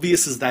 as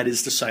obvious as that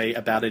is to say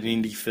about an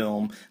indie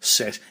film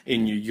set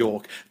in New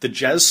York. The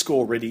jazz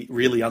score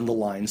really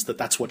underlines that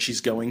that's what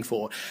she's going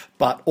for.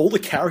 But all the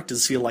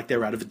characters feel like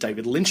they're out of a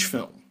David Lynch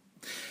film.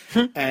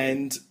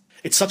 And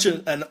it's such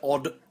an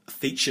odd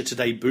feature to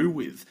debut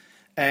with.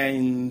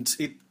 And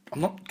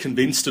I'm not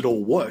convinced it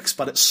all works,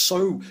 but it's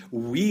so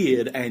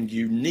weird and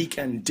unique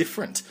and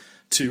different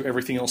to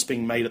everything else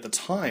being made at the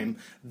time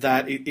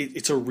that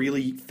it's a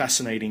really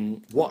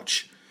fascinating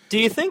watch. Do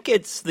you think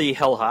it's the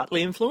Hal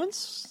Hartley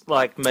influence?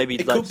 Like maybe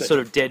that sort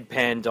of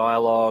deadpan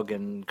dialogue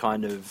and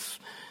kind of,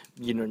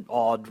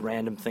 odd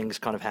random things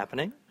kind of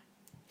happening?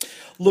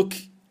 Look,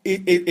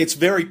 it's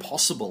very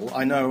possible.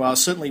 I know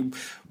certainly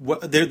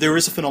there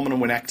is a phenomenon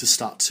when actors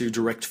start to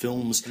direct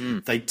films.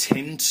 They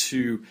tend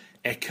to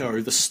echo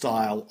the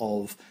style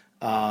of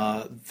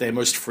their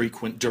most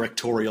frequent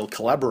directorial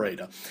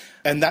collaborator.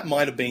 And that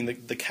might have been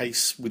the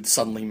case with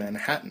Suddenly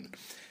Manhattan.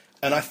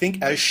 And I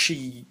think as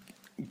she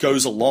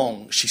goes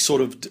along, she sort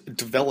of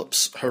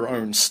develops her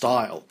own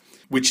style,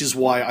 which is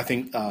why I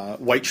think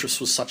Waitress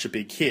was such a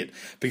big hit,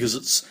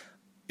 because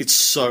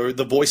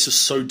the voice is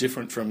so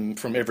different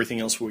from everything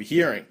else we were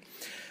hearing.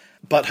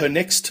 But her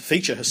next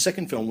feature, her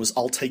second film, was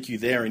I'll Take You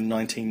There in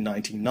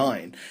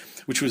 1999,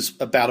 which was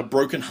about a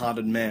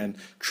broken-hearted man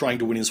trying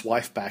to win his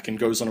wife back and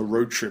goes on a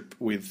road trip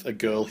with a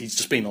girl he's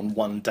just been on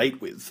one date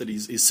with that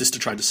his sister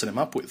tried to set him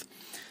up with.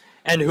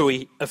 And who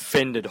he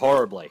offended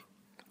horribly.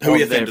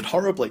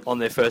 On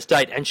their first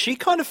date, and she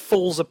kind of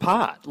falls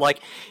apart. Like,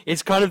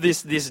 it's kind of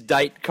this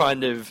date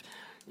kind of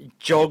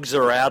jogs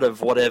her out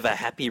of whatever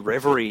happy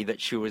reverie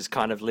that she was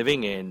kind of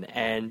living in,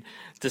 and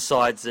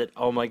decides that,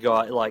 oh my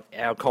god, like,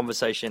 our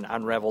conversation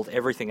unraveled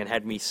everything and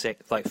had me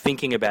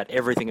thinking about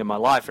everything in my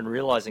life and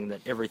realizing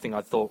that everything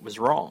I thought was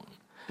wrong.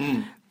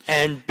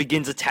 And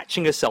begins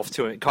attaching herself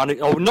to it, kind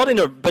of, not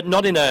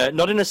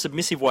in a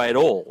submissive way at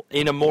all,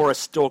 in a more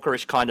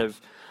stalkerish kind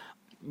of,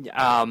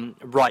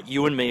 right,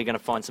 you and me are going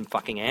to find some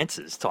fucking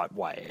answers type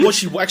way. Well,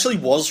 she actually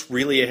was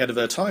really ahead of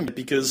her time,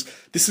 because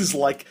this is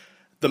like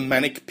the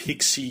manic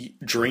pixie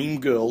dream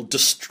girl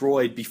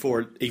destroyed before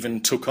it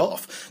even took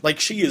off. Like,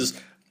 she is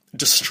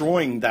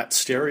destroying that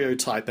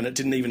stereotype, and it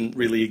didn't even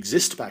really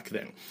exist back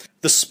then.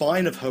 The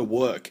spine of her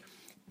work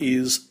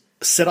is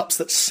setups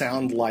that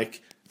sound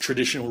like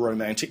traditional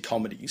romantic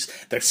comedies.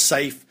 They're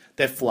safe,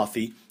 they're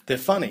fluffy, they're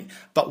funny.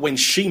 But when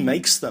she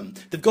makes them,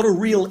 they've got a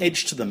real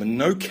edge to them, and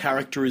no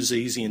character is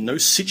easy, and no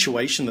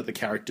situation that the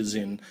character's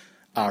in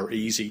are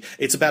easy.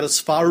 It's about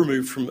as far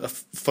removed from a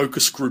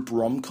focus group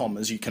rom-com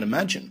as you can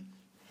imagine.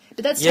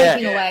 But that's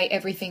taking away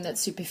everything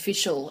that's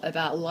superficial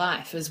about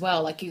life as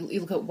well. Like, you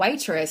look at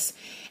Waitress,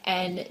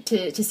 and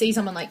to see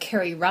someone like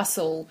Kerry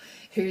Russell,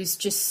 who's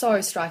just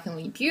so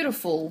strikingly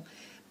beautiful,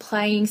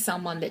 playing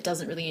someone that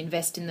doesn't really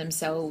invest in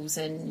themselves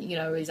and,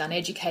 is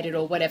uneducated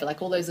or whatever,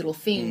 like all those little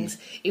things,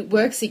 it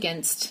works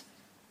against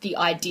the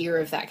idea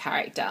of that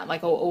character,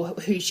 like, or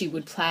who she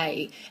would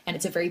play. And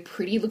it's a very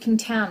pretty looking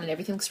town and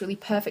everything looks really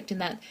perfect in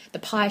the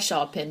pie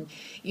shop, and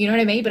you know what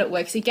I mean? But it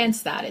works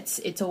against that.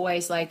 It's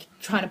always like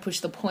trying to push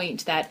the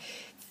point that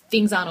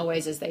things aren't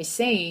always as they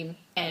seem.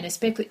 And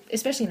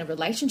especially in a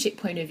relationship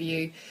point of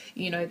view,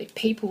 that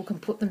people can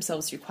put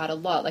themselves through quite a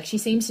lot. Like, she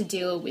seems to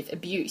deal with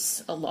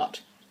abuse a lot,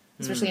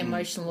 especially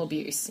emotional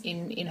abuse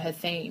in her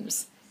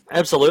themes.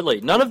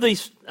 Absolutely. None of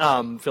these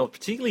films,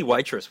 particularly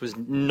Waitress, was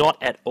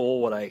not at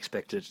all what I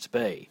expected it to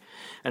be.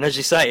 And as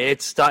you say,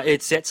 it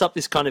sets up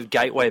this kind of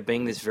gateway of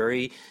being this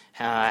very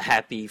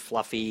happy,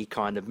 fluffy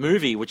kind of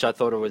movie, which I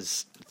thought it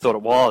was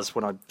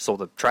when I saw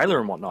the trailer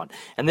and whatnot.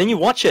 And then you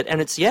watch it, and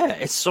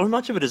it's so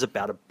much of it is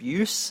about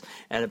abuse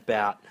and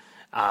about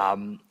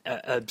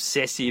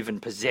obsessive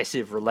and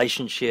possessive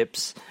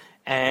relationships,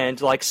 and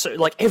like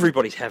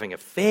everybody's having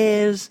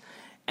affairs,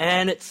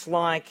 and it's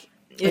like.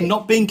 And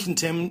not being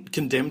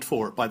condemned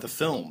for it by the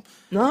film,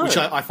 which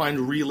I find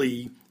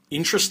really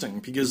interesting,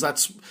 because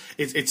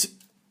it's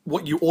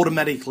what you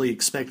automatically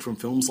expect from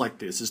films like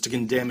this, is to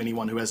condemn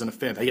anyone who has an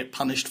affair. They get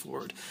punished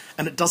for it,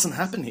 and it doesn't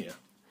happen here.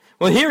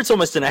 Well, here it's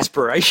almost an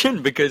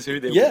aspiration, because who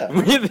they're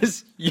with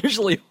is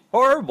usually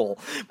horrible,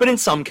 but in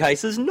some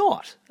cases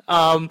not.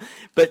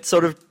 But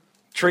sort of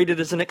treated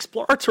as an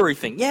exploratory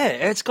thing. Yeah,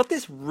 it's got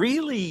this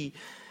really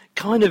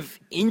kind of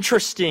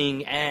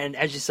interesting and,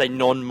 as you say,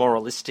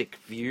 non-moralistic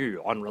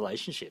view on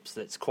relationships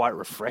that's quite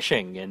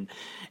refreshing,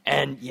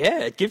 and yeah,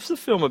 it gives the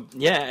film Well,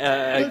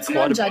 it's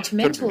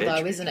non-judgmental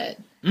though, isn't it?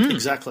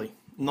 Exactly.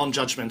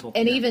 Non-judgmental.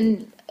 And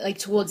even like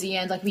towards the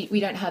end, like we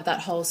don't have that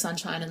whole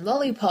sunshine and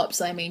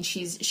lollipops. I mean,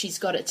 she's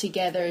got it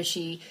together.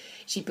 She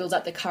builds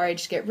up the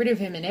courage to get rid of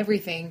him and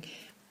everything.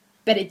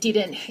 But it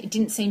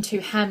didn't seem too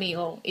hammy,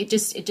 or it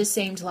just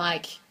seemed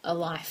like a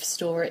life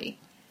story.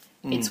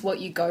 It's what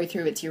you go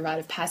through. It's your rite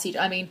of passage.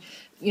 I mean,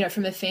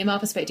 from a female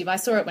perspective, I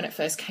saw it when it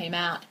first came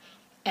out,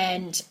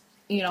 and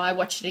I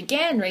watched it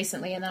again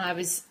recently, and then I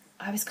was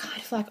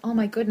kind of like, oh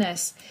my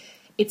goodness,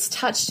 it's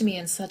touched me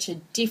in such a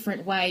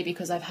different way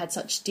because I've had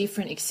such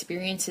different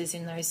experiences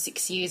in those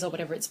 6 years or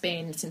whatever it's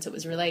been since it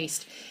was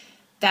released,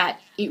 that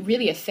it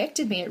really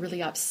affected me. It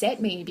really upset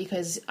me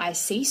because I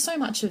see so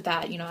much of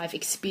that. I've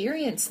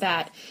experienced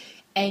that,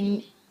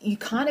 and you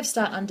kind of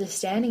start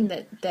understanding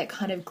that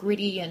kind of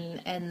gritty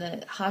and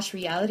the harsh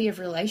reality of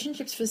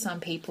relationships for some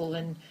people,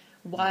 and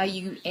why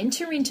you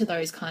enter into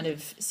those kind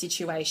of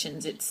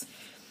situations.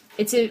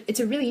 It's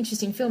a really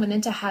interesting film, and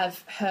then to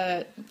have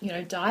her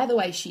die the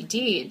way she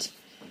did,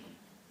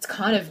 it's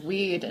kind of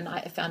weird, and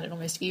I found it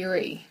almost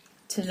eerie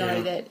to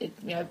know that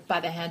it, by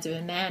the hands of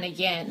a man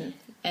again.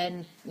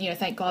 And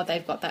thank God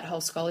they've got that whole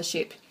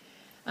scholarship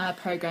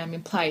program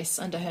in place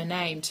under her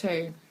name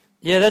too.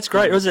 Yeah, that's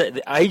great. Was it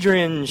the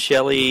Adrian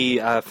Shelley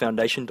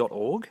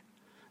Foundation.org?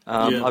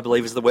 I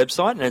believe is the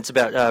website, and it's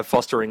about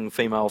fostering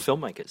female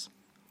filmmakers.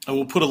 And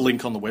we'll put a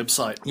link on the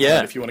website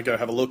if you want to go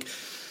have a look.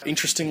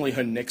 Interestingly,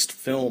 her next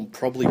film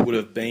probably would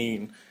have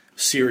been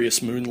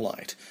Serious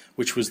Moonlight,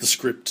 which was the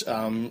script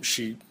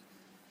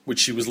which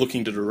she was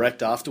looking to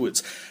direct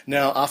afterwards.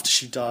 Now, after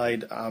she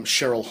died,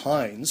 Cheryl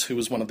Hines, who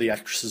was one of the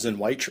actresses in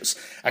Waitress,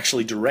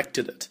 actually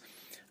directed it.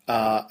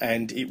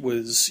 And it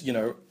was,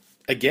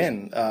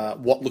 again,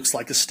 what looks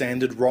like a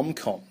standard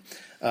rom-com.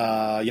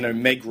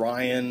 Meg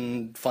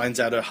Ryan finds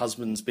out her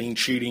husband's been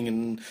cheating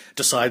and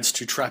decides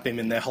to trap him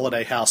in their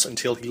holiday house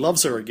until he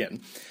loves her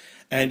again.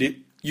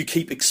 And you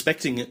keep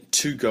expecting it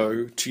to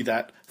go to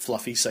that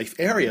fluffy, safe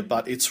area,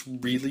 but it's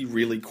really,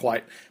 really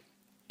quite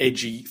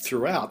edgy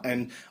throughout.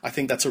 And I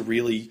think that's a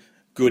really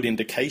good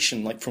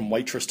indication, like from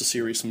Waitress to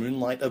Serious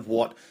Moonlight, of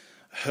what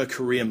her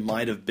career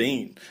might have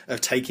been, of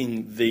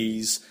taking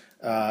this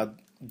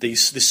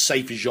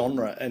safe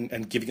genre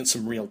and giving it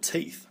some real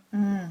teeth.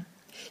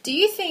 Do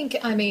you think,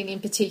 I mean, in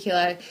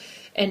particular,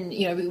 and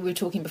we were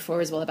talking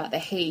before as well about The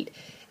Heat,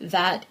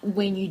 that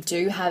when you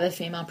do have a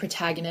female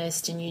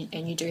protagonist and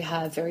you do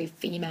have very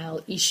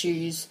female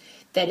issues,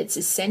 that it's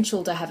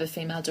essential to have a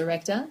female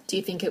director? Do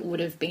you think it would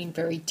have been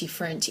very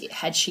different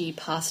had she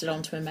passed it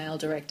on to a male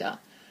director?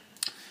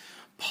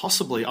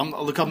 Possibly. I'm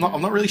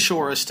not really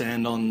sure where I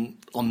stand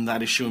on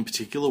that issue in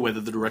particular,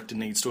 whether the director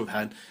needs to have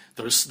had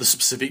the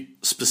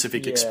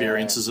specific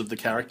experiences of the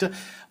character.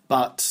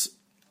 But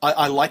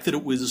I like that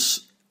it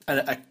was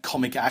a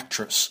comic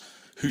actress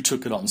who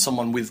took it on,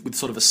 someone with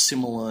sort of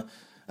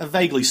a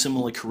vaguely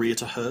similar career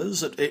to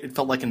hers. It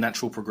felt like a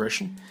natural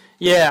progression.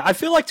 Yeah, I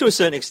feel like to a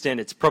certain extent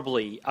it's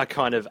probably a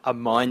kind of a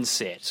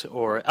mindset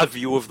or a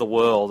view of the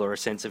world or a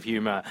sense of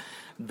humour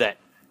that,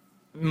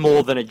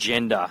 more than a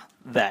gender,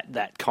 that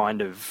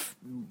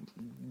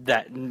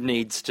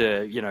needs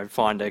to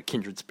find a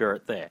kindred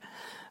spirit there.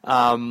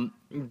 And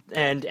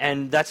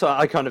that's why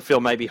I kind of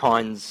feel maybe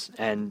Hines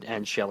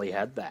and Shelley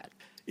had that.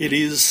 It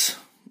is,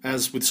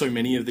 as with so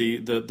many of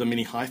the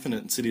mini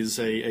hyphenates, it is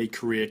a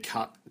career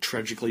cut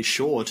tragically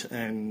short,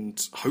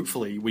 and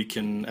hopefully we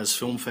can, as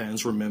film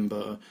fans,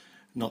 remember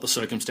not the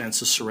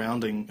circumstances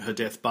surrounding her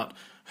death, but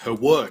her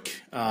work,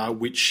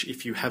 which,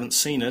 if you haven't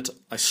seen it,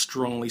 I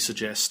strongly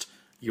suggest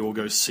you all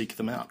go seek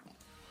them out.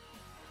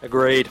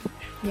 Agreed.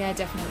 Yeah,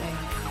 definitely.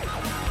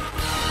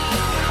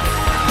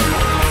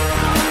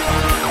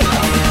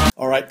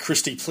 All right,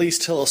 Christy, please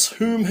tell us,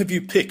 whom have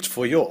you picked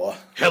for your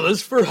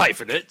Hellas for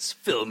Hyphenates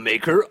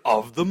Filmmaker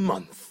of the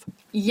Month?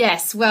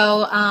 Yes,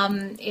 well,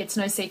 it's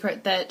no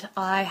secret that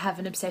I have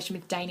an obsession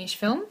with Danish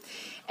film.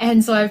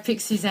 And so I've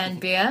picked Susanne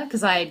Bier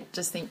because I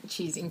just think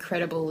she's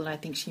incredible, and I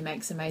think she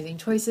makes amazing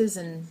choices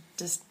and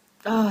just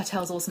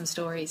tells awesome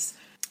stories.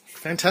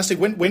 Fantastic.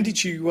 When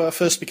did you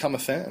first become a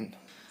fan?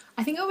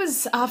 I think it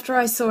was after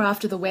I saw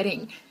After the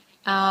Wedding.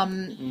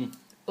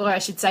 Or I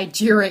should say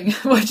during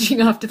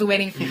watching After the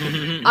Wedding.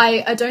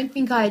 I don't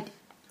think I'd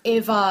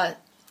ever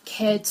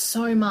cared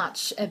so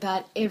much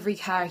about every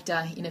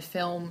character in a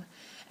film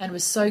and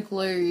was so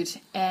glued,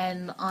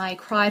 and I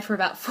cried for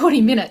about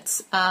 40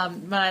 minutes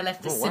when I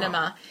left the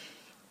cinema.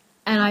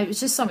 And I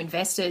was just so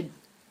invested,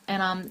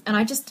 and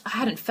I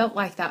hadn't felt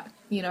like that,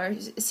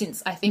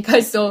 since I think I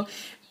saw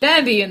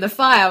Bambi in the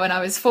Fire when I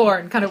was 4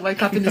 and kind of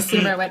woke up in the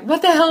cinema and went,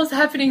 what the hell is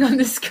happening on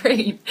the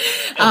screen?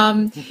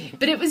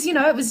 But it was,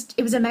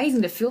 it was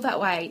amazing to feel that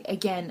way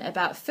again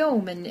about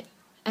film. And it,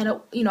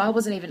 I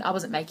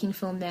wasn't making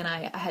film then.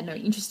 I had no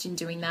interest in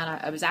doing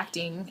that. I was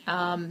acting.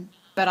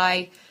 But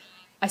I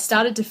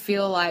started to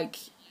feel like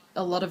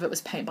a lot of it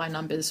was paint by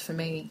numbers for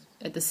me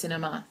at the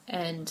cinema.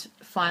 And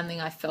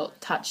finally I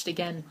felt touched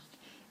again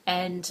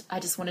and I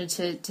just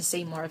wanted to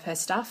see more of her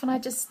stuff, and I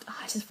just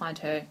find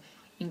her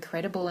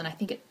incredible, and I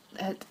think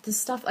the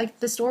stuff, like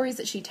the stories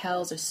that she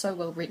tells, are so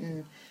well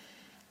written.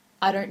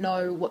 I don't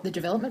know what the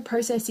development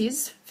process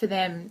is for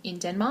them in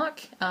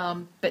Denmark,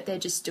 but they're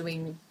just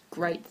doing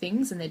great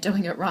things, and they're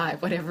doing it right,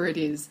 whatever it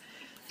is.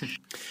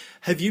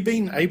 Have you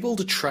been able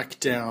to track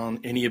down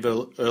any of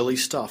her early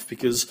stuff?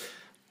 Because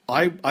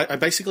I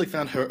basically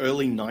found her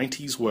early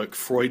 90s work,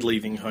 Freud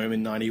Leaving Home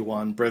in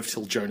 91, Brev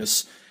Till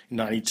Jonas in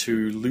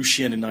 92,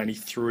 Lucien in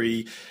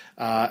 93,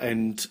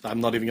 and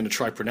I'm not even going to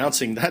try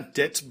pronouncing that,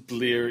 Det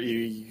blir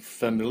I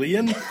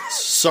familien.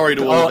 Sorry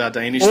to all of our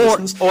Danish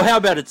listeners. Or how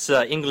about its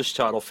English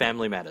title,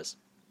 Family Matters?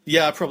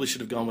 Yeah, I probably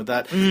should have gone with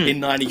that,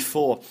 in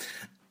 94.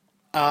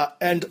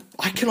 And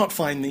I cannot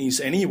find these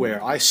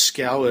anywhere. I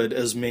scoured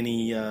as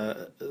many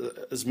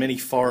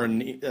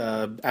foreign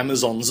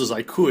Amazons as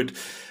I could.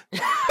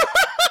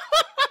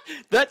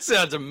 That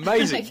sounds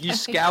amazing. You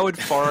scoured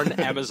foreign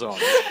Amazon.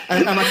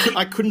 And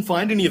I couldn't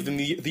find any of them.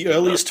 The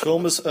earliest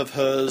film of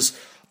hers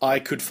I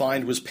could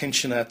find was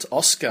Pensionat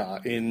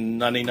Oscar in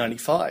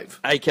 1995.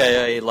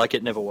 AKA Like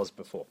It Never Was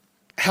Before.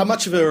 How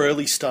much of her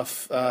early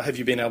stuff have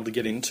you been able to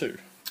get into?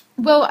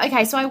 Well,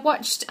 okay, so I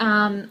watched,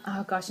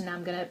 oh gosh, and now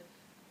I'm going to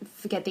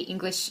forget the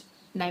English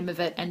name of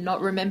it and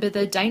not remember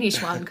the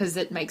Danish one because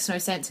it makes no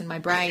sense in my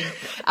brain.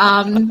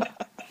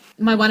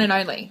 My One and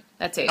Only,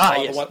 that's it.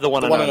 Yes, the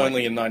one and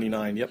only in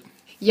 99, yep.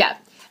 Yeah.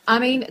 I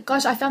mean,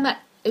 gosh, I found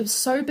that it was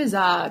so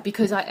bizarre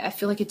because I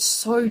feel like it's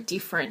so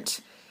different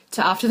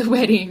to After the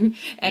Wedding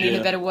and In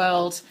a Better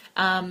World.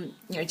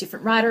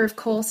 Different writer, of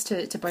course,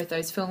 to both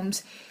those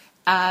films.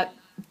 But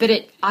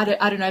I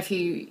don't know if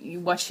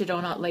you watched it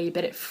or not, Lee,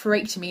 but it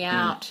freaked me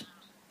out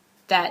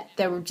that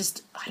there were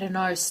just, I don't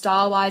know,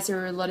 style-wise there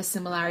were a lot of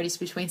similarities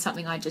between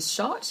something I just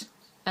shot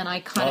and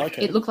I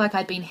it looked like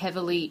I'd been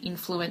heavily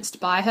influenced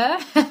by her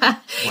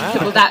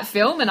for that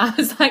film, and I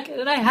was like,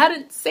 and I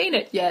hadn't seen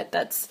it yet.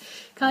 That's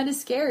kind of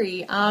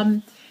scary.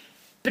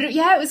 But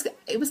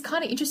it was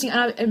kind of interesting,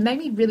 and it made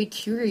me really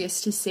curious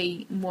to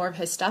see more of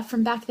her stuff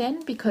from back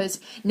then, because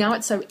now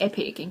it's so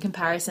epic in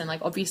comparison.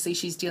 Like, obviously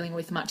she's dealing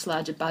with much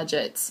larger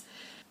budgets,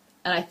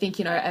 and I think,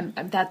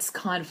 and that's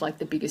kind of like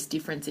the biggest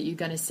difference that you're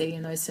going to see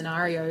in those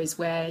scenarios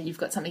where you've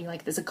got something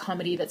like there's a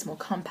comedy that's more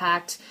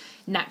compact.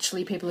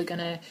 Naturally, people are going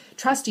to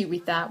trust you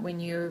with that when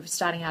you're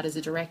starting out as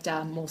a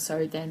director, more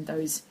so than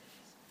those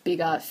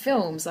bigger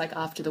films like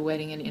After the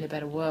Wedding and In a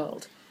Better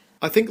World.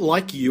 I think,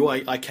 like you,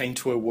 I came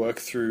to her work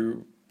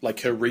through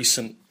like her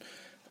recent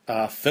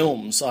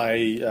films.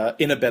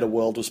 In a Better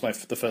World was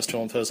the first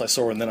film of hers I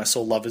saw, and then I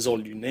saw Love Is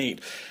All You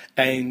Need.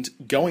 And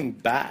going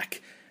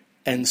back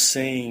and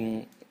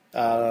seeing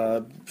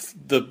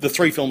the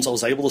three films I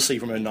was able to see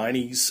from her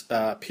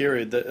 90s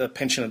period, the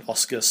Pensionat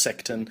Oscar,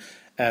 Sekten,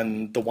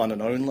 and The One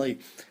and Only,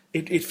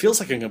 it feels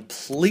like a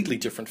completely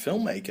different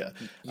filmmaker.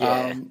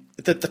 Yeah.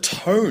 That the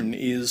tone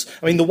is,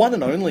 I mean, The One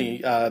and Only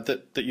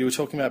that you were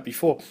talking about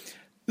before,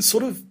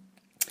 sort of,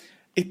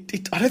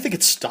 I don't think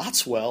it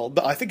starts well,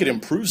 but I think it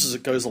improves as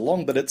it goes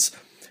along. But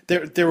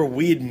there are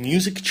weird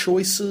music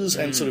choices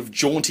and sort of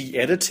jaunty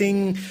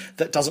editing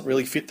that doesn't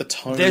really fit the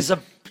tone.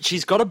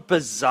 She's got a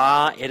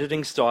bizarre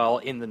editing style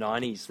in the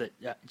 90s that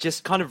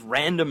just kind of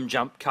random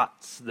jump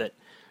cuts that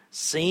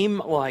seem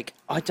like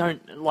I'd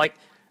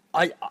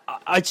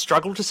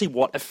struggle to see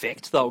what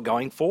effect they were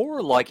going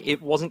for. Like,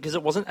 it wasn't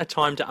a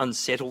time to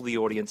unsettle the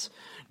audience,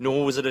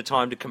 nor was it a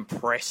time to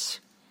compress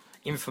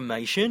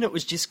information. It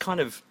was just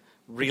kind of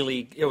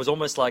really, it was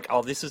almost like,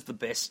 oh, this is the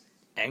best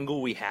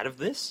angle we had of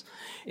this.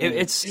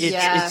 It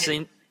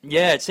seemed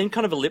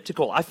kind of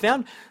elliptical. I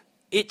found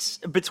it's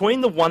between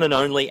The One and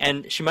Only,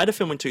 and she made a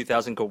film in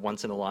 2000 called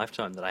Once in a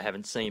Lifetime that I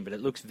haven't seen, but it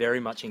looks very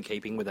much in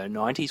keeping with her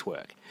 90s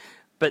work.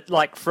 But,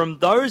 like, from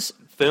those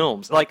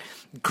films, like,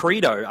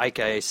 Credo,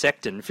 aka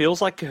Sekten,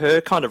 feels like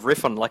her kind of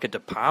riff on, like, a De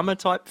Palma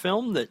type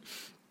film that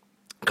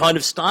kind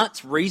of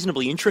starts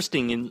reasonably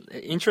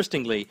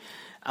interestingly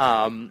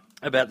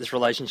about this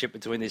relationship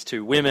between these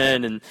two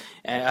women,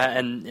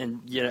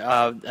 and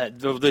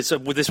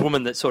with this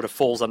woman that sort of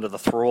falls under the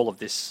thrall of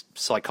this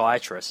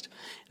psychiatrist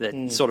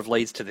that sort of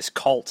leads to this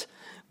cult.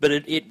 But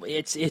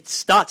it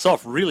starts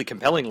off really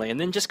compellingly, and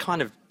then just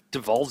kind of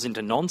devolves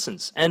into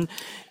nonsense, but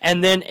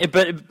then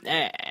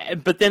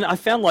I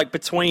found, like,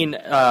 between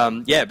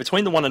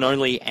The One and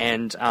Only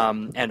and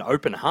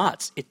Open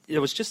Hearts, it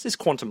was just this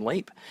quantum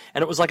leap,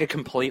 and it was like a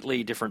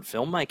completely different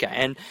filmmaker.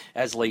 And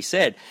as Lee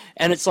said,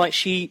 and it's like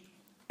she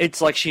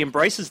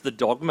embraces the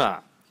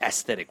dogma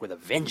aesthetic with a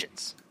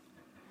vengeance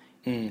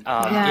in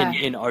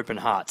Open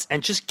Hearts,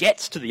 and just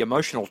gets to the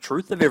emotional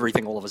truth of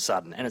everything all of a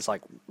sudden, and it's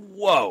like,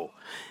 whoa.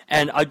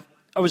 And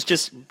I was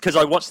just, because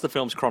I watched the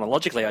films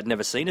chronologically, I'd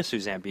never seen a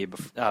Susanne Bier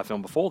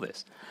film before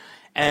this.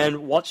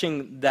 And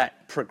watching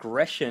that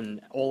progression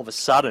all of a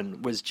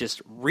sudden was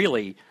just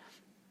really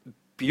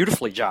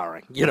beautifully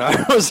jarring.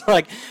 It was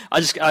like,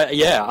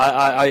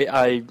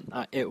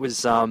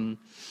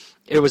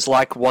 it was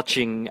like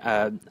watching,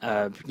 a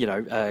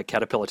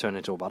caterpillar turn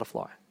into a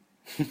butterfly.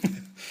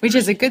 Which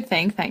is a good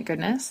thing, thank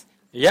goodness.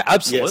 Yeah,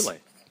 absolutely.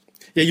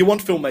 Yeah, you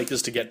want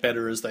filmmakers to get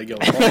better as they go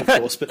along, of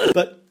course.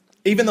 But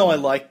even though I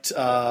liked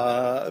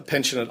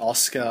Pensionate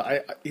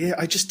Oscar,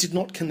 I just did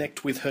not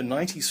connect with her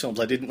 90s films.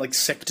 I didn't, like,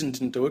 Secton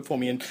didn't do it for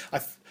me. And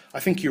I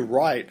think you're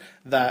right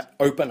that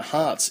Open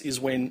Hearts is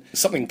when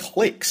something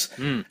clicks.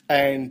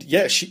 And,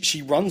 yeah,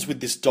 she runs with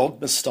this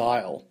dogma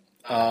style.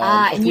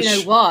 And you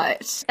know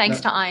what?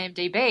 Thanks to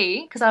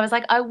IMDb, because I was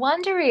like, I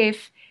wonder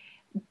if,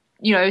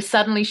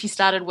 suddenly she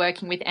started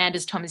working with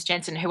Anders Thomas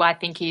Jensen, who I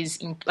think is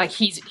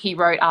he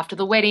wrote After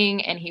the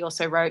Wedding, and he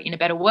also wrote In a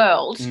Better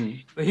World.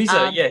 But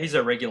he's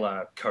a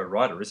regular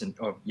co-writer, isn't?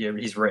 Oh, yeah,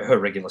 he's her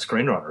regular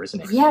screenwriter,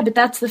 isn't he? Yeah, but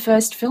that's the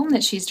first film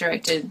that she's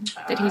directed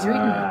that he's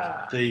written.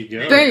 There you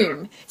go.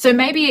 Boom. So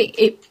maybe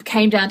it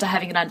came down to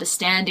having an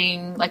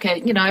understanding, so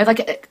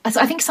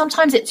I think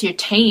sometimes it's your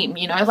team,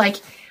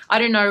 I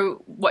don't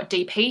know what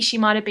DP she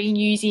might have been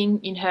using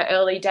in her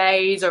early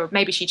days, or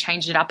maybe she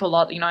changed it up a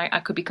lot. I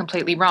could be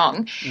completely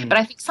wrong. But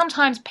I think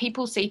sometimes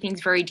people see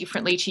things very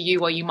differently to you,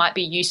 or you might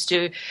be used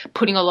to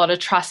putting a lot of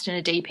trust in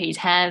a DP's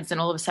hands,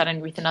 and all of a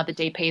sudden with another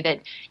DP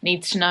that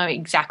needs to know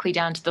exactly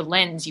down to the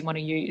lens you want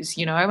to use,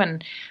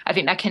 and I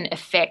think that can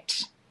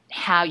affect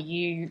how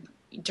you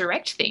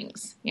direct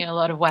things in a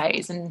lot of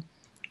ways. And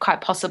quite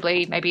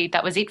possibly maybe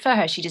that was it for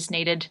her. She just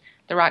needed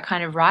the right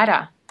kind of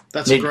writer.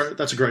 That's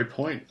a great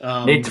point.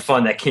 Need to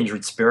find that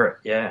kindred spirit,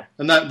 yeah.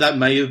 And that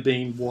may have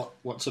been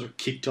what sort of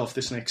kicked off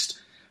this next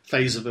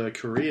phase of her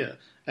career.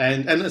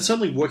 And it's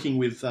certainly working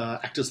with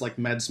actors like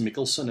Mads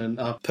Mikkelsen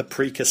and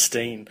Paprika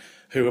Steen,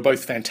 who are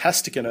both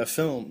fantastic in her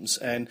films.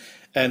 And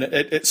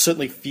it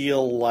certainly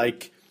feel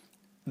like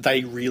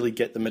they really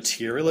get the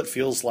material. It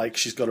feels like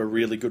she's got a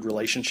really good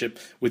relationship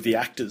with the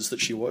actors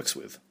that she works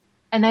with.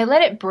 And they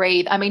let it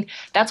breathe. I mean,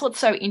 that's what's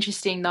so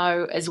interesting,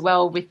 though, as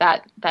well with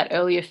that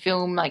earlier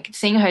film, like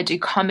seeing her do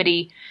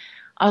comedy.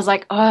 I was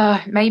like,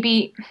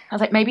 maybe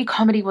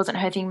comedy wasn't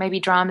her thing. Maybe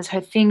drama's her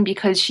thing,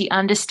 because she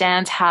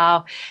understands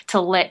how to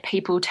let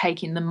people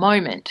take in the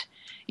moment,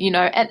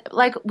 And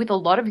like with a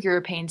lot of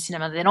European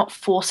cinema, they're not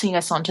forcing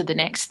us onto the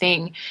next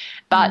thing.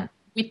 But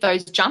with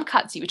those jump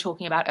cuts you were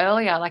talking about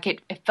earlier, like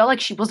it felt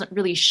like she wasn't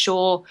really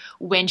sure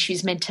when she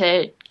was meant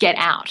to get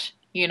out,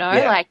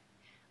 Yeah.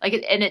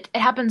 It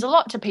happens a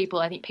lot to people.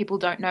 I think people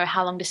don't know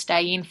how long to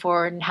stay in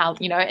for, and how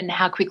and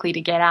how quickly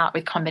to get out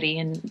with comedy,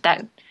 and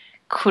that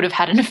could have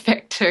had an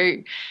effect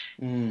too.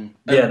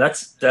 Yeah,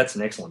 that's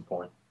an excellent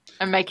point.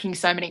 I'm making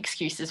so many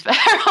excuses for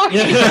her.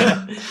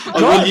 Yeah.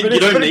 You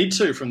don't need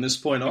to from this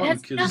point on. It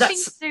has nothing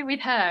to do with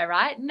her,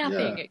 right?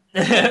 Nothing.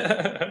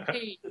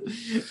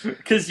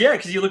 Because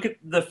you look at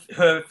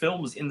her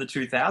films in the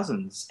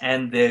 2000s,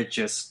 and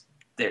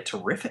they're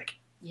terrific.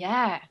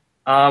 Yeah.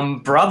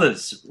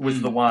 Brothers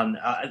was the one.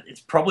 It's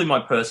probably my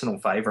personal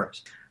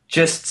favorite.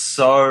 Just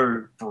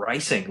so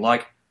bracing.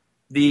 Like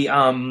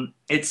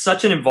it's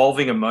such an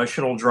involving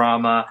emotional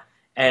drama,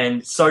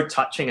 and so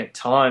touching at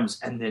times,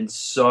 and then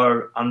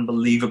so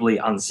unbelievably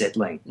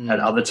unsettling at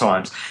other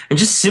times. And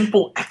just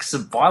simple acts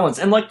of violence,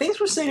 and like things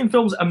we've seen in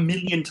films a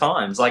million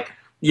times. Like,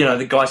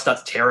 the guy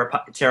starts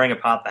tearing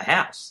apart the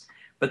house.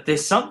 But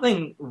there's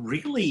something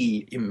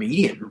really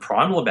immediate and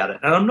primal about it.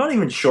 And I'm not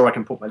even sure I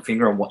can put my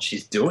finger on what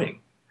she's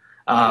doing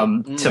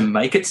to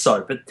make it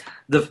so. But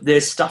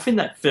there's stuff in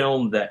that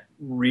film that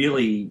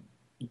really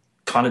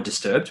kind of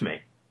disturbed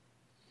me.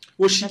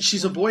 Well,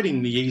 she's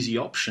avoiding the easy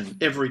option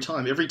every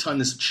time. Every time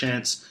there's a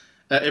chance,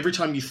 every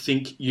time you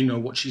think you know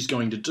what she's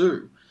going to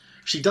do,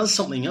 she does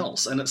something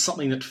else. And it's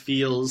something that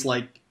feels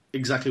like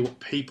exactly what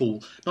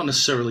people, not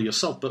necessarily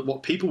yourself, but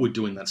what people would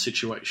do in that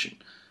situation.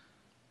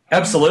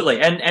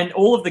 Absolutely. And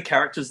all of the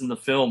characters in the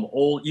film,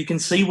 you can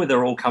see where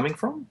they're all coming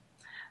from.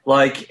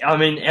 Like,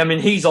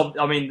 the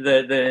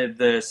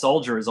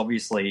soldier is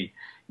obviously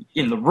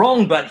in the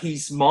wrong, but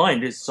his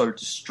mind is so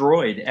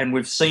destroyed, and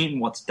we've seen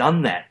what's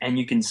done that, and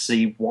you can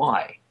see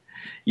why.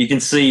 You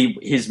can see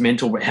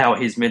how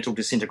his mental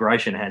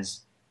disintegration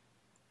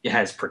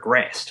has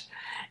progressed,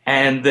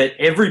 and that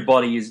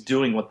everybody is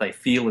doing what they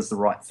feel is the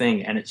right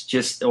thing, and it's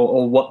just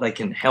or what they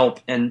can help,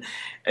 and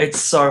it's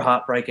so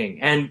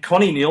heartbreaking. And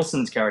Connie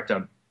Nielsen's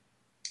character,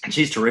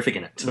 she's terrific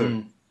in it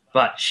too.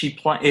 But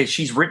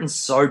she's written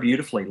so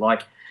beautifully.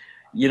 Like,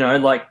 when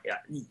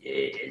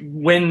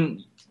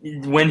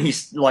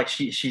he's like,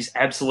 she's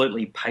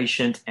absolutely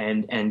patient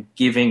and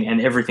giving and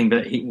everything.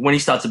 But when he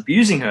starts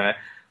abusing her,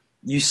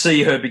 you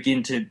see her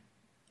begin to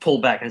pull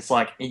back. And it's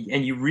like,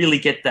 and you really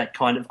get that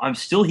kind of, I'm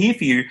still here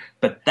for you,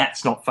 but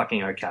that's not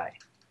fucking okay.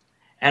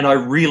 And I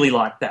really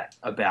like that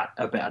about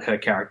her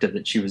character,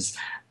 that she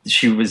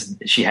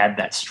had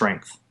that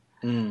strength.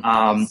 And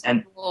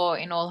in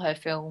all her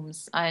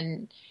films,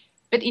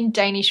 but in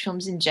Danish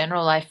films in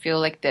general, I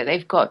feel like that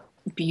they've got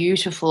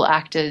beautiful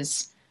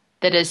actors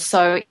that are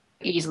so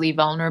easily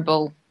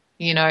vulnerable,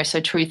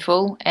 so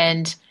truthful.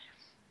 And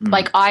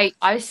like I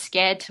was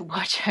scared to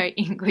watch her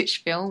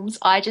English films.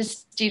 I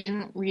just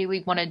didn't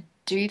really want to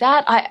do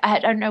that. I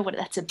don't know what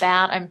that's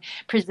about. I'm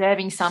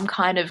preserving some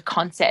kind of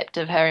concept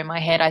of her in my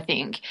head, I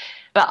think.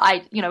 But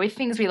with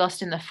Things We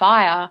Lost in the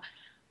Fire,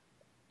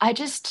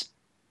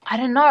 I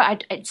don't know.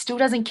 It still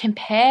doesn't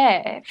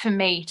compare for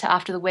me to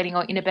After the Wedding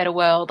or In a Better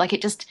World. Like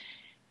it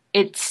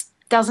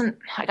doesn't.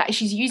 Like,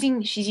 she's using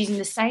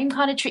the same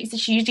kind of tricks that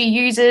she usually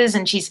uses,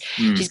 and she's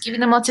giving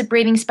them lots of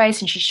breathing space,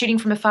 and she's shooting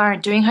from afar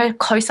and doing her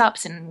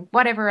close-ups and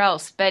whatever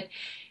else. But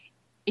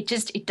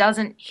it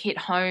doesn't hit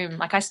home.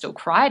 Like, I still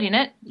cried in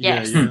it,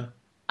 yes. Yeah.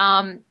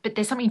 But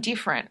there's something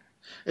different.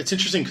 It's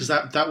interesting because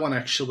that one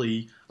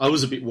actually, I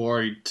was a bit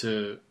worried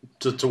to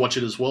watch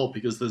it as well,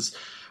 because there's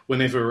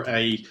whenever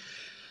I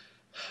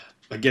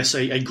guess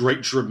a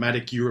great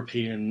dramatic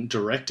European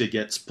director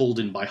gets pulled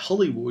in by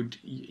Hollywood,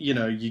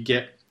 you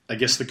get, I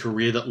guess, the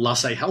career that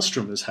Lasse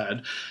Hallström has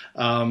had.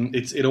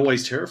 It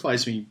always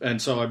terrifies me,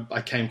 and so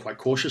I came quite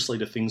cautiously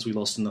to Things We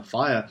Lost in the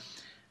Fire.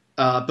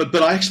 But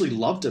I actually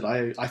loved it.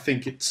 I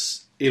think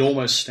it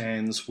almost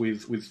stands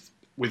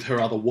with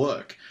her other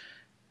work.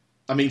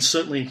 I mean,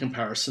 certainly in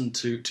comparison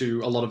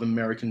to a lot of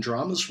American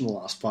dramas from the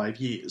last 5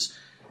 years.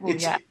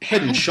 It's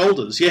head and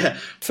shoulders, yeah.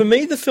 For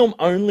me, the film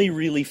only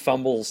really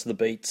fumbles the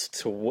beats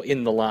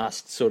in the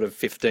last sort of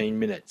 15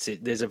 minutes.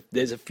 There's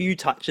a few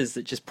touches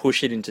that just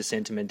push it into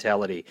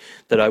sentimentality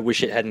that I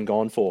wish it hadn't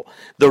gone for.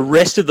 The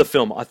rest of the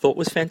film I thought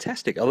was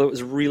fantastic. I thought it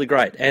was really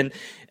great and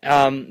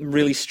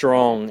really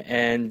strong.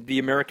 And the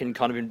American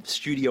kind of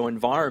studio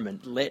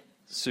environment let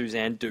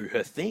Suzanne do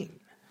her thing.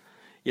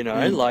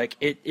 Like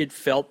it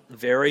felt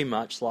very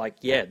much like,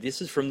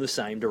 this is from the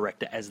same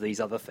director as these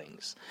other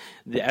things.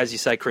 As you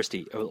say,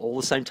 Christy, all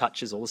the same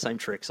touches, all the same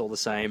tricks, all the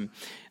same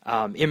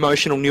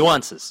emotional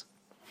nuances.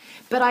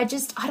 But I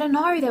don't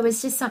know,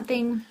 there's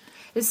something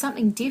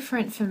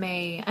different for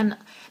me. And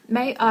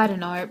I don't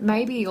know,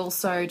 maybe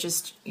also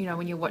just,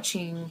 when you're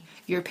watching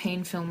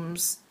European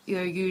films,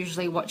 you're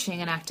usually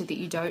watching an actor that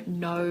you don't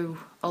know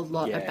a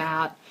lot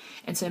about.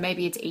 And so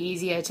maybe it's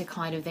easier to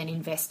kind of then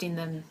invest in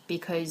them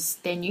because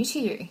they're new to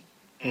you.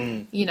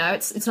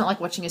 It's not like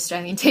watching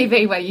Australian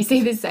TV where you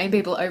see the same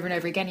people over and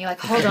over again. You're like,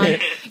 hold on,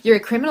 you're a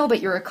criminal, but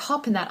you're a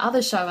cop in that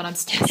other show,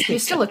 and you're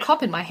still a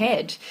cop in my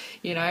head,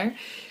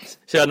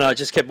 So I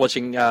just kept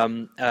watching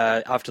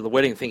After the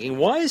Wedding thinking,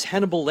 why is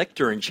Hannibal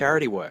Lecter in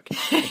Charity Work?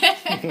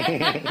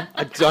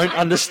 I don't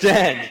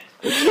understand.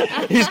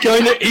 He's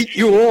going to eat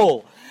you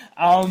all.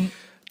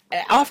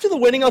 After the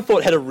Wedding, I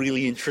thought had a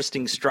really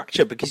interesting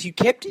structure because you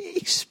kept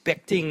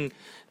expecting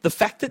the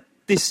fact that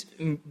this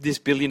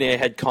billionaire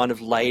had kind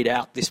of laid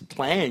out this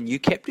plan. You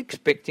kept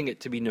expecting it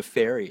to be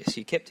nefarious.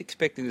 You kept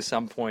expecting at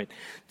some point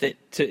that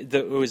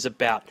it was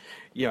about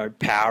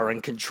power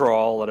and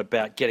control and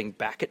about getting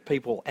back at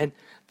people. And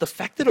the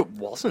fact that it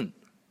wasn't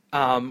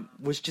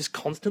was just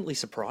constantly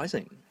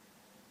surprising.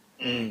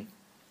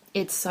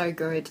 It's so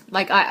good.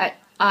 Like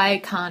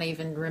I can't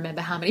even remember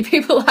how many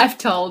people I've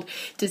told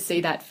to see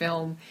that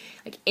film.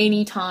 Like,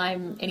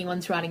 anytime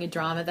anyone's writing a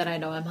drama that I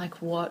know, I'm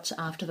like, watch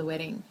After the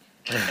Wedding.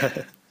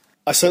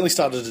 I certainly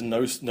started to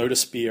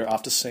notice Beer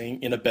after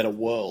seeing In a Better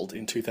World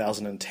in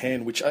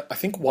 2010, which I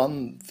think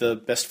won the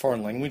Best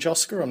Foreign Language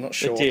Oscar. I'm not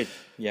sure. It did,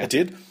 yeah. It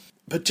did?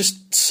 But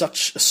just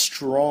such a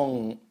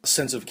strong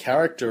sense of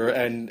character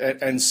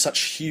and such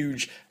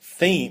huge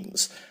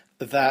themes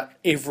that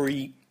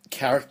every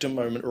character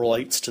moment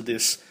relates to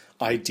this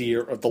idea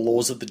of the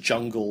laws of the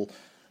jungle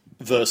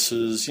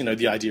versus,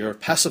 the idea of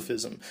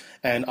pacifism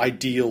and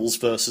ideals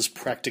versus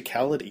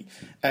practicality.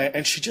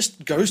 And she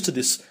just goes to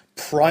this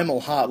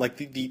primal heart, like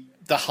the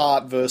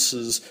heart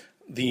versus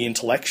the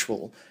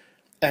intellectual.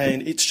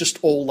 And it's just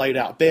all laid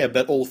out bare,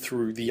 but all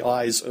through the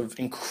eyes of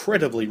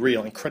incredibly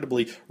real,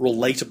 incredibly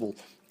relatable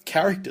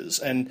characters.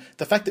 And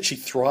the fact that she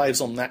thrives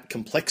on that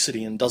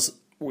complexity and does it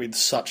with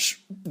such,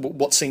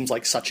 what seems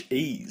like such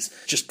ease,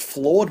 just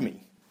floored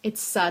me.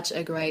 It's such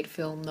a great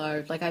film,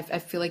 though. Like, I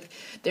feel like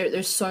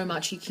there's so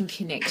much you can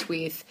connect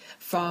with,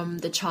 from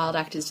the child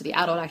actors to the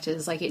adult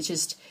actors. Like,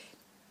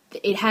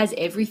 it has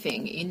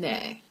everything in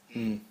there.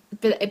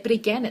 But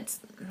again,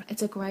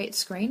 it's a great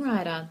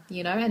screenwriter,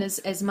 and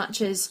as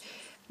much as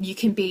you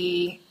can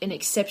be an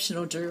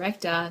exceptional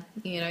director,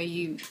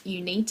 you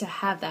need to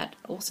have that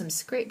awesome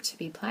script to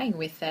be playing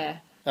with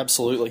there.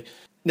 Absolutely.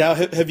 Now,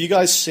 have you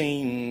guys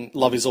seen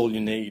Love Is All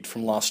You Need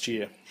from last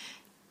year?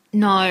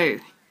 No.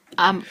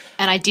 And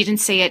I didn't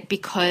see it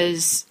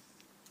because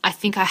I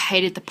think I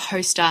hated the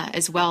poster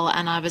as well.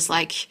 And I was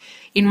like,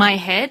 in my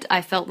head,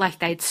 I felt like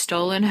they'd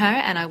stolen her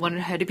and I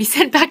wanted her to be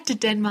sent back to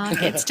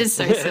Denmark. It's just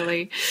so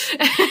silly.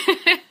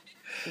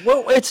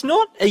 Well, it's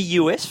not a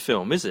US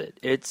film, is it?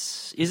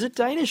 Is it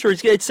Danish, or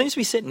it seems to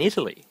be set in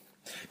Italy?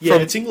 Yeah,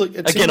 it's English.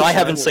 Again, I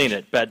haven't seen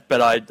it, but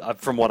I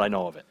from what I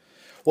know of it.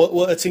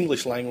 Well, it's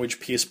English language.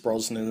 Pierce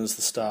Brosnan is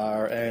the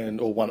star,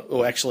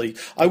 or actually,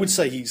 I would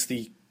say he's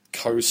the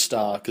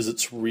co-star, because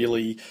it's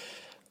really,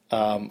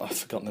 I've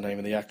forgotten the name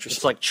of the actress.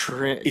 It's like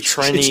it's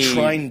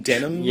Trine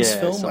Denham's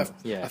film. I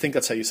think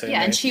that's how you say it.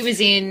 Yeah, and she was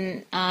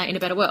in A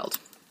Better World.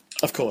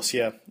 Of course,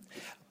 yeah.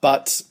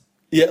 But,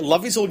 yeah,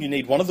 Love Is All You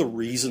Need, one of the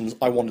reasons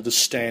I wanted to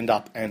stand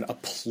up and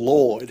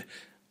applaud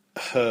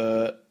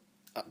her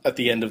at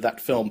the end of that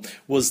film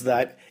was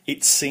that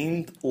it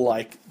seemed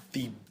like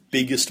the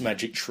biggest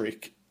magic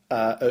trick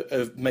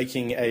of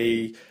making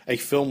a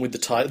film with the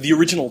title. The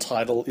original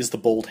title is The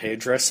Bald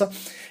Hairdresser,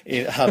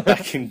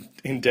 back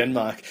in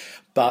Denmark,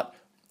 but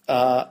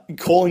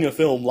calling a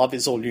film "Love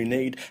Is All You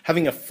Need,"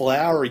 having a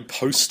flowery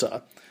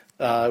poster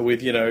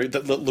with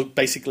that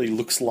basically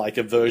looks like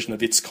a version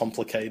of It's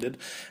Complicated,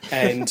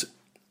 and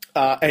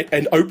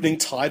opening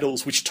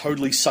titles which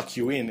totally suck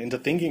you into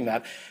thinking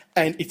that,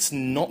 and it's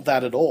not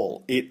that at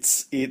all.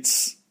 It's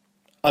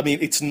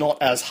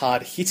not as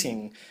hard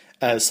hitting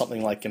as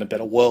something like In a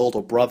Better World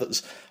or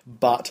Brothers,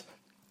 but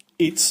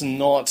it's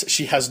not.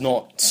 She has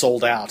not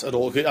sold out at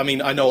all. I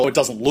mean, I know it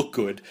doesn't look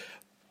good,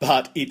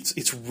 but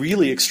it's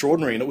really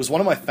extraordinary, and it was one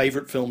of my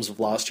favourite films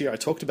of last year. I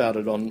talked about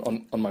it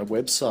on my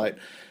website,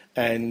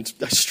 and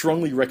I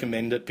strongly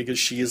recommend it because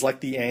she is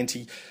like the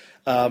anti.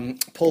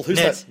 Paul, who's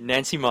that?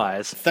 Nancy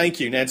Myers. Thank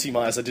you, Nancy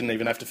Myers. I didn't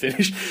even have to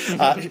finish.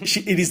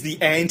 It is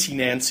the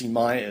anti-Nancy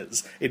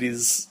Myers. It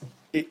is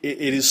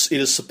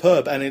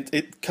superb, and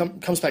it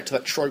comes back to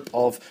that trope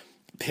of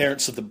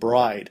parents of the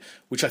bride,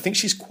 which I think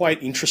she's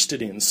quite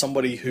interested in.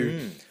 Somebody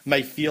who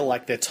may feel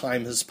like their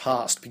time has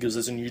passed because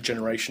there's a new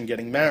generation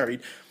getting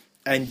married,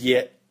 and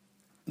yet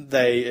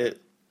they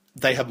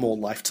have more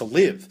life to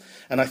live.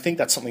 And I think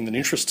that's something that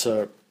interests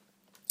her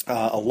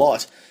a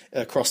lot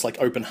across like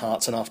Open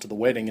Hearts and After the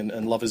Wedding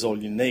and Love Is All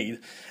You Need.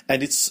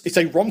 And it's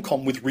a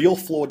rom-com with real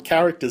flawed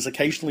characters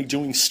occasionally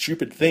doing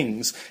stupid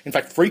things, in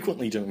fact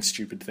frequently doing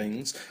stupid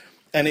things.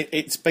 And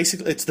it's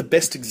the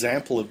best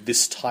example of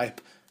this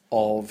type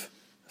of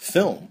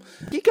film.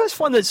 Do you guys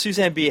find that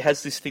Susanne Bier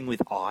has this thing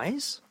with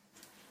eyes?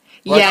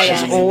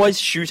 Yeah. She's always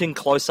shooting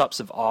close-ups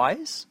of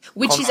eyes,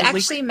 which constantly. is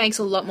actually makes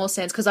a lot more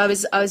sense, because I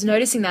was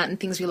noticing that in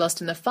Things We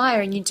Lost in the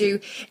Fire, and you do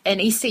an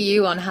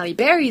ECU on Halle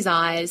Berry's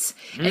eyes,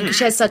 and because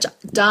she has such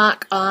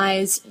dark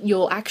eyes,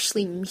 you're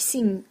actually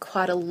missing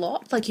quite a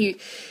lot. Like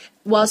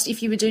whilst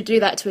if you were to do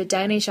that to a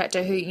Danish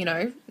actor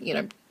who,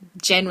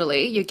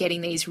 generally you're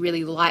getting these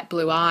really light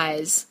blue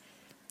eyes,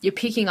 you're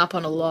picking up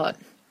on a lot.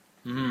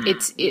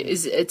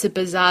 It's a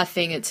bizarre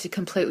thing. It's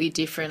completely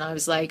different. I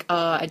was like,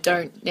 I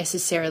don't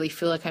necessarily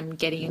feel like I'm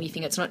getting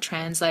anything. It's not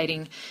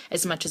translating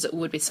as much as it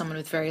would with someone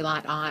with very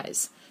light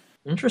eyes.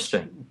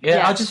 Interesting.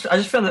 Yeah. I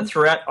just found that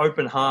throughout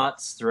Open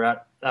Hearts,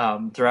 throughout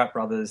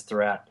Brothers,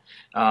 throughout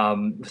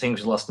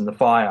Things Lost in the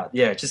Fire.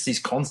 Yeah, just these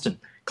constant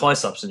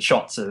close-ups and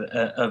shots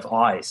of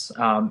eyes,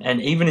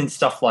 and even in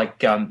stuff like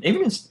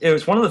it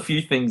was one of the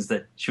few things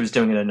that she was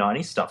doing in her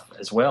 90s stuff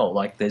as well.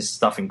 Like there's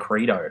stuff in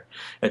Credo,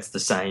 it's the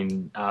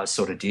same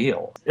sort of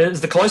deal. It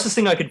was the closest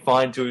thing I could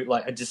find to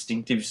like a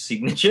distinctive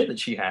signature that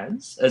she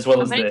has, as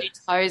well as I'm going to do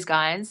toes,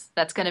 guys.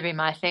 That's going to be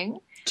my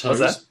thing. Toes?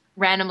 What's that?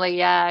 Randomly,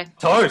 yeah.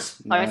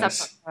 Toes. Nice. I've got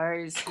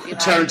toes.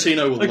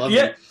 Tarantino will love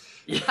you.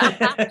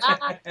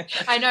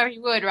 I know he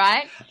would,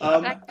 right?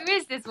 Like, who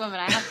is this woman?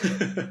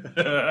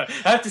 I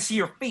have to see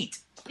your feet.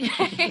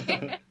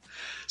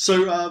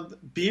 So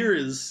Bier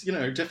is,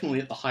 definitely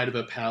at the height of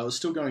her powers,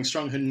 still going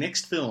strong. Her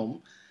next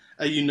film,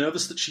 are you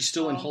nervous that she's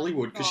still in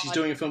Hollywood? Because she's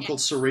doing a film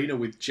called Serena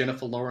with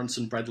Jennifer Lawrence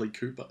and Bradley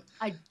Cooper.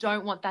 I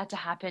don't want that to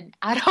happen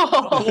at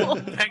all.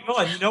 Hang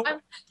on,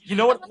 you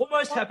know what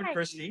almost happened,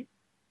 Christy?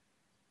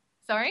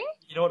 Sorry?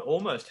 You know what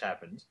almost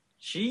happened?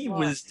 She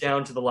was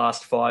down to the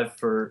last 5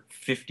 for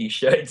 50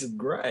 Shades of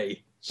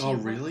Grey. Oh,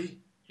 really?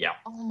 Yeah.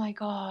 Oh, my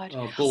God.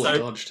 Oh, bullet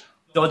dodged.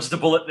 Dodged the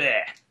bullet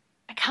there.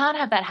 I can't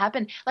have that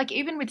happen. Like,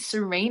 even with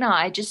Serena,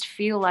 I just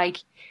feel like,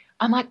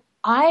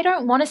 I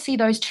don't want to see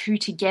those two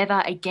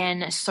together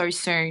again so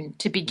soon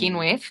to begin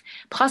with.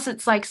 Plus,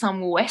 it's like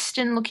some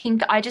Western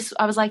looking. I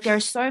was like, there are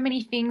so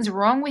many things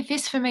wrong with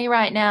this for me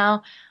right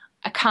now.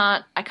 I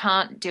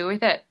can't deal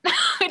with it.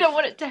 I don't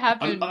want it to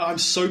happen. I'm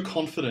so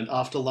confident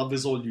after Love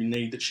Is All You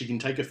Need that she can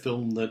take a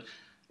film that,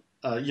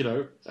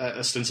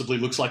 ostensibly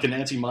looks like an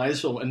Nancy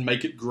Myers film and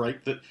make it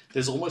great, that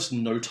there's almost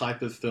no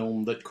type of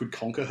film that could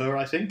conquer her,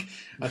 I think.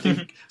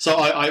 So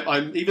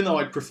I'm even though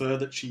I'd prefer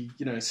that she,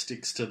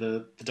 sticks to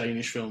the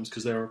Danish films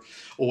because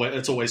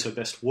it's always her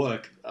best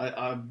work,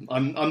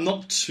 I'm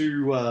not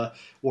too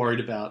worried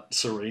about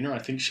Serena. I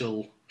think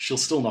she'll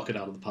still knock it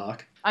out of the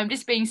park. I'm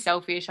just being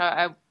selfish.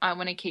 I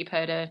want to keep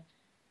her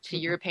to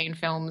European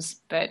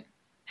films, but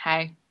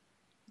hey,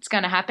 it's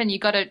going to happen. You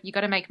got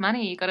to make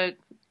money. You got to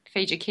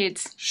feed your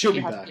kids. She'll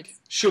be back. Kids.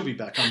 She'll be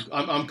back.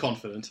 I'm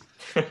confident.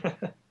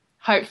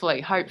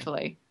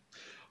 Hopefully.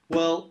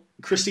 Well,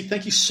 Christy,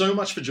 thank you so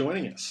much for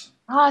joining us.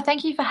 Oh,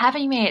 thank you for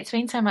having me. It's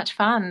been so much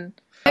fun.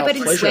 I hope I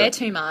didn't swear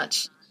too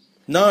much.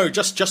 No,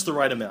 just the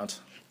right amount.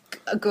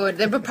 Good.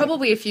 There were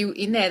probably a few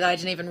in there that I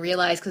didn't even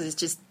realise because it's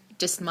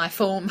just my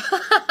form.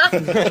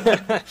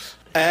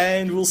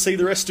 And we'll see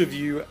the rest of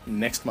you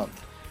next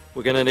month.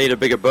 We're going to need a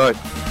bigger boat.